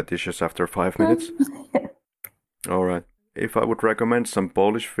repetitious after 5 minutes. All right. If I would recommend some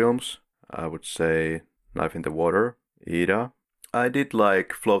Polish films, I would say Knife in the Water, Ida. I did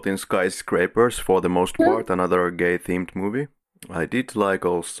like Floating Skyscrapers for the most part, another gay-themed movie. I did like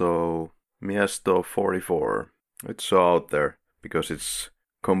also Miesto 44. It's so out there because it's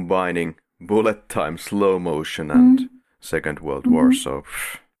combining bullet time, slow motion, and Second World War, so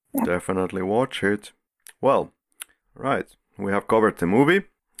definitely watch it. Well, right, we have covered the movie.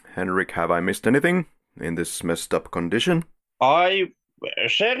 Henrik, have I missed anything in this messed up condition? I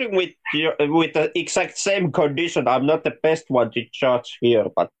sharing with you with the exact same condition. I'm not the best one to judge here,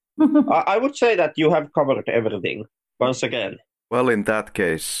 but I would say that you have covered everything once again. Well, in that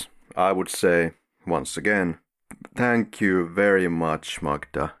case, I would say once again, thank you very much,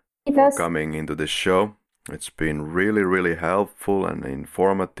 Magda, for coming into this show. It's been really, really helpful and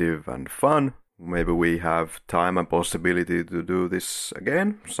informative and fun. Maybe we have time and possibility to do this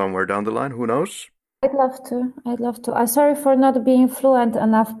again somewhere down the line. Who knows? I'd love to. I'm sorry for not being fluent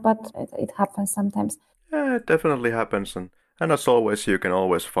enough, but it happens sometimes. Yeah, it definitely happens. And as always, you can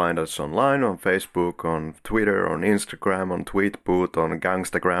always find us online on Facebook, on Twitter, on Instagram, on Tweetboot, on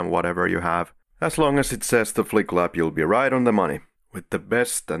Gangstagram, whatever you have. As long as it says the Flick Lab, you'll be right on the money. With the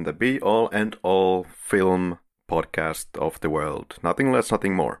best and the be-all and all film podcast of the world. Nothing less,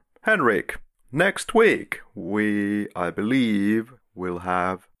 nothing more. Henrik, next week, I believe, will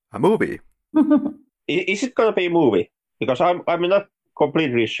have a movie. Is it going to be a movie? Because I'm not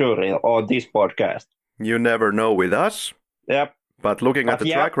completely sure on this podcast. You never know with us. Yep. But looking at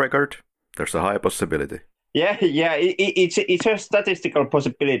the track record, there's a high possibility. Yeah. It's a statistical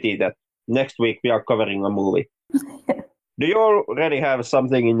possibility that next week we are covering a movie. Do you already have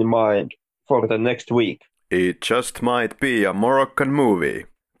something in mind for the next week? It just might be a Moroccan movie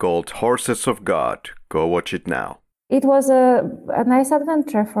called Horses of God. Go watch it now. It was a nice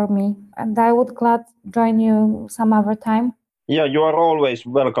adventure for me, and I would glad join you some other time. Yeah, you are always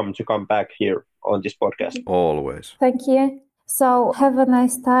welcome to come back here on this podcast. Always. Thank you. So have a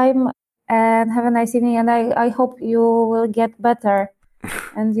nice time and have a nice evening, and I hope you will get better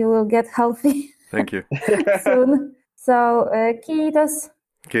and you will get healthy. Thank you. Soon. So, kiitos.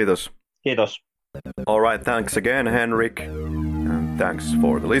 Kiitos. All right, thanks again, Henrik. And thanks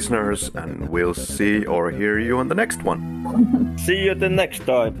for the listeners, and we'll see or hear you on the next one. See you the next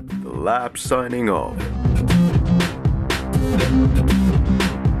time. The Lab signing off.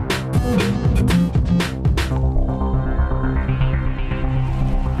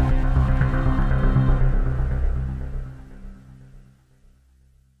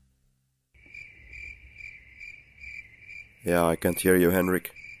 Yeah, I can't hear you,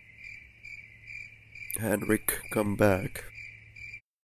 Henrik. Henrik, come back.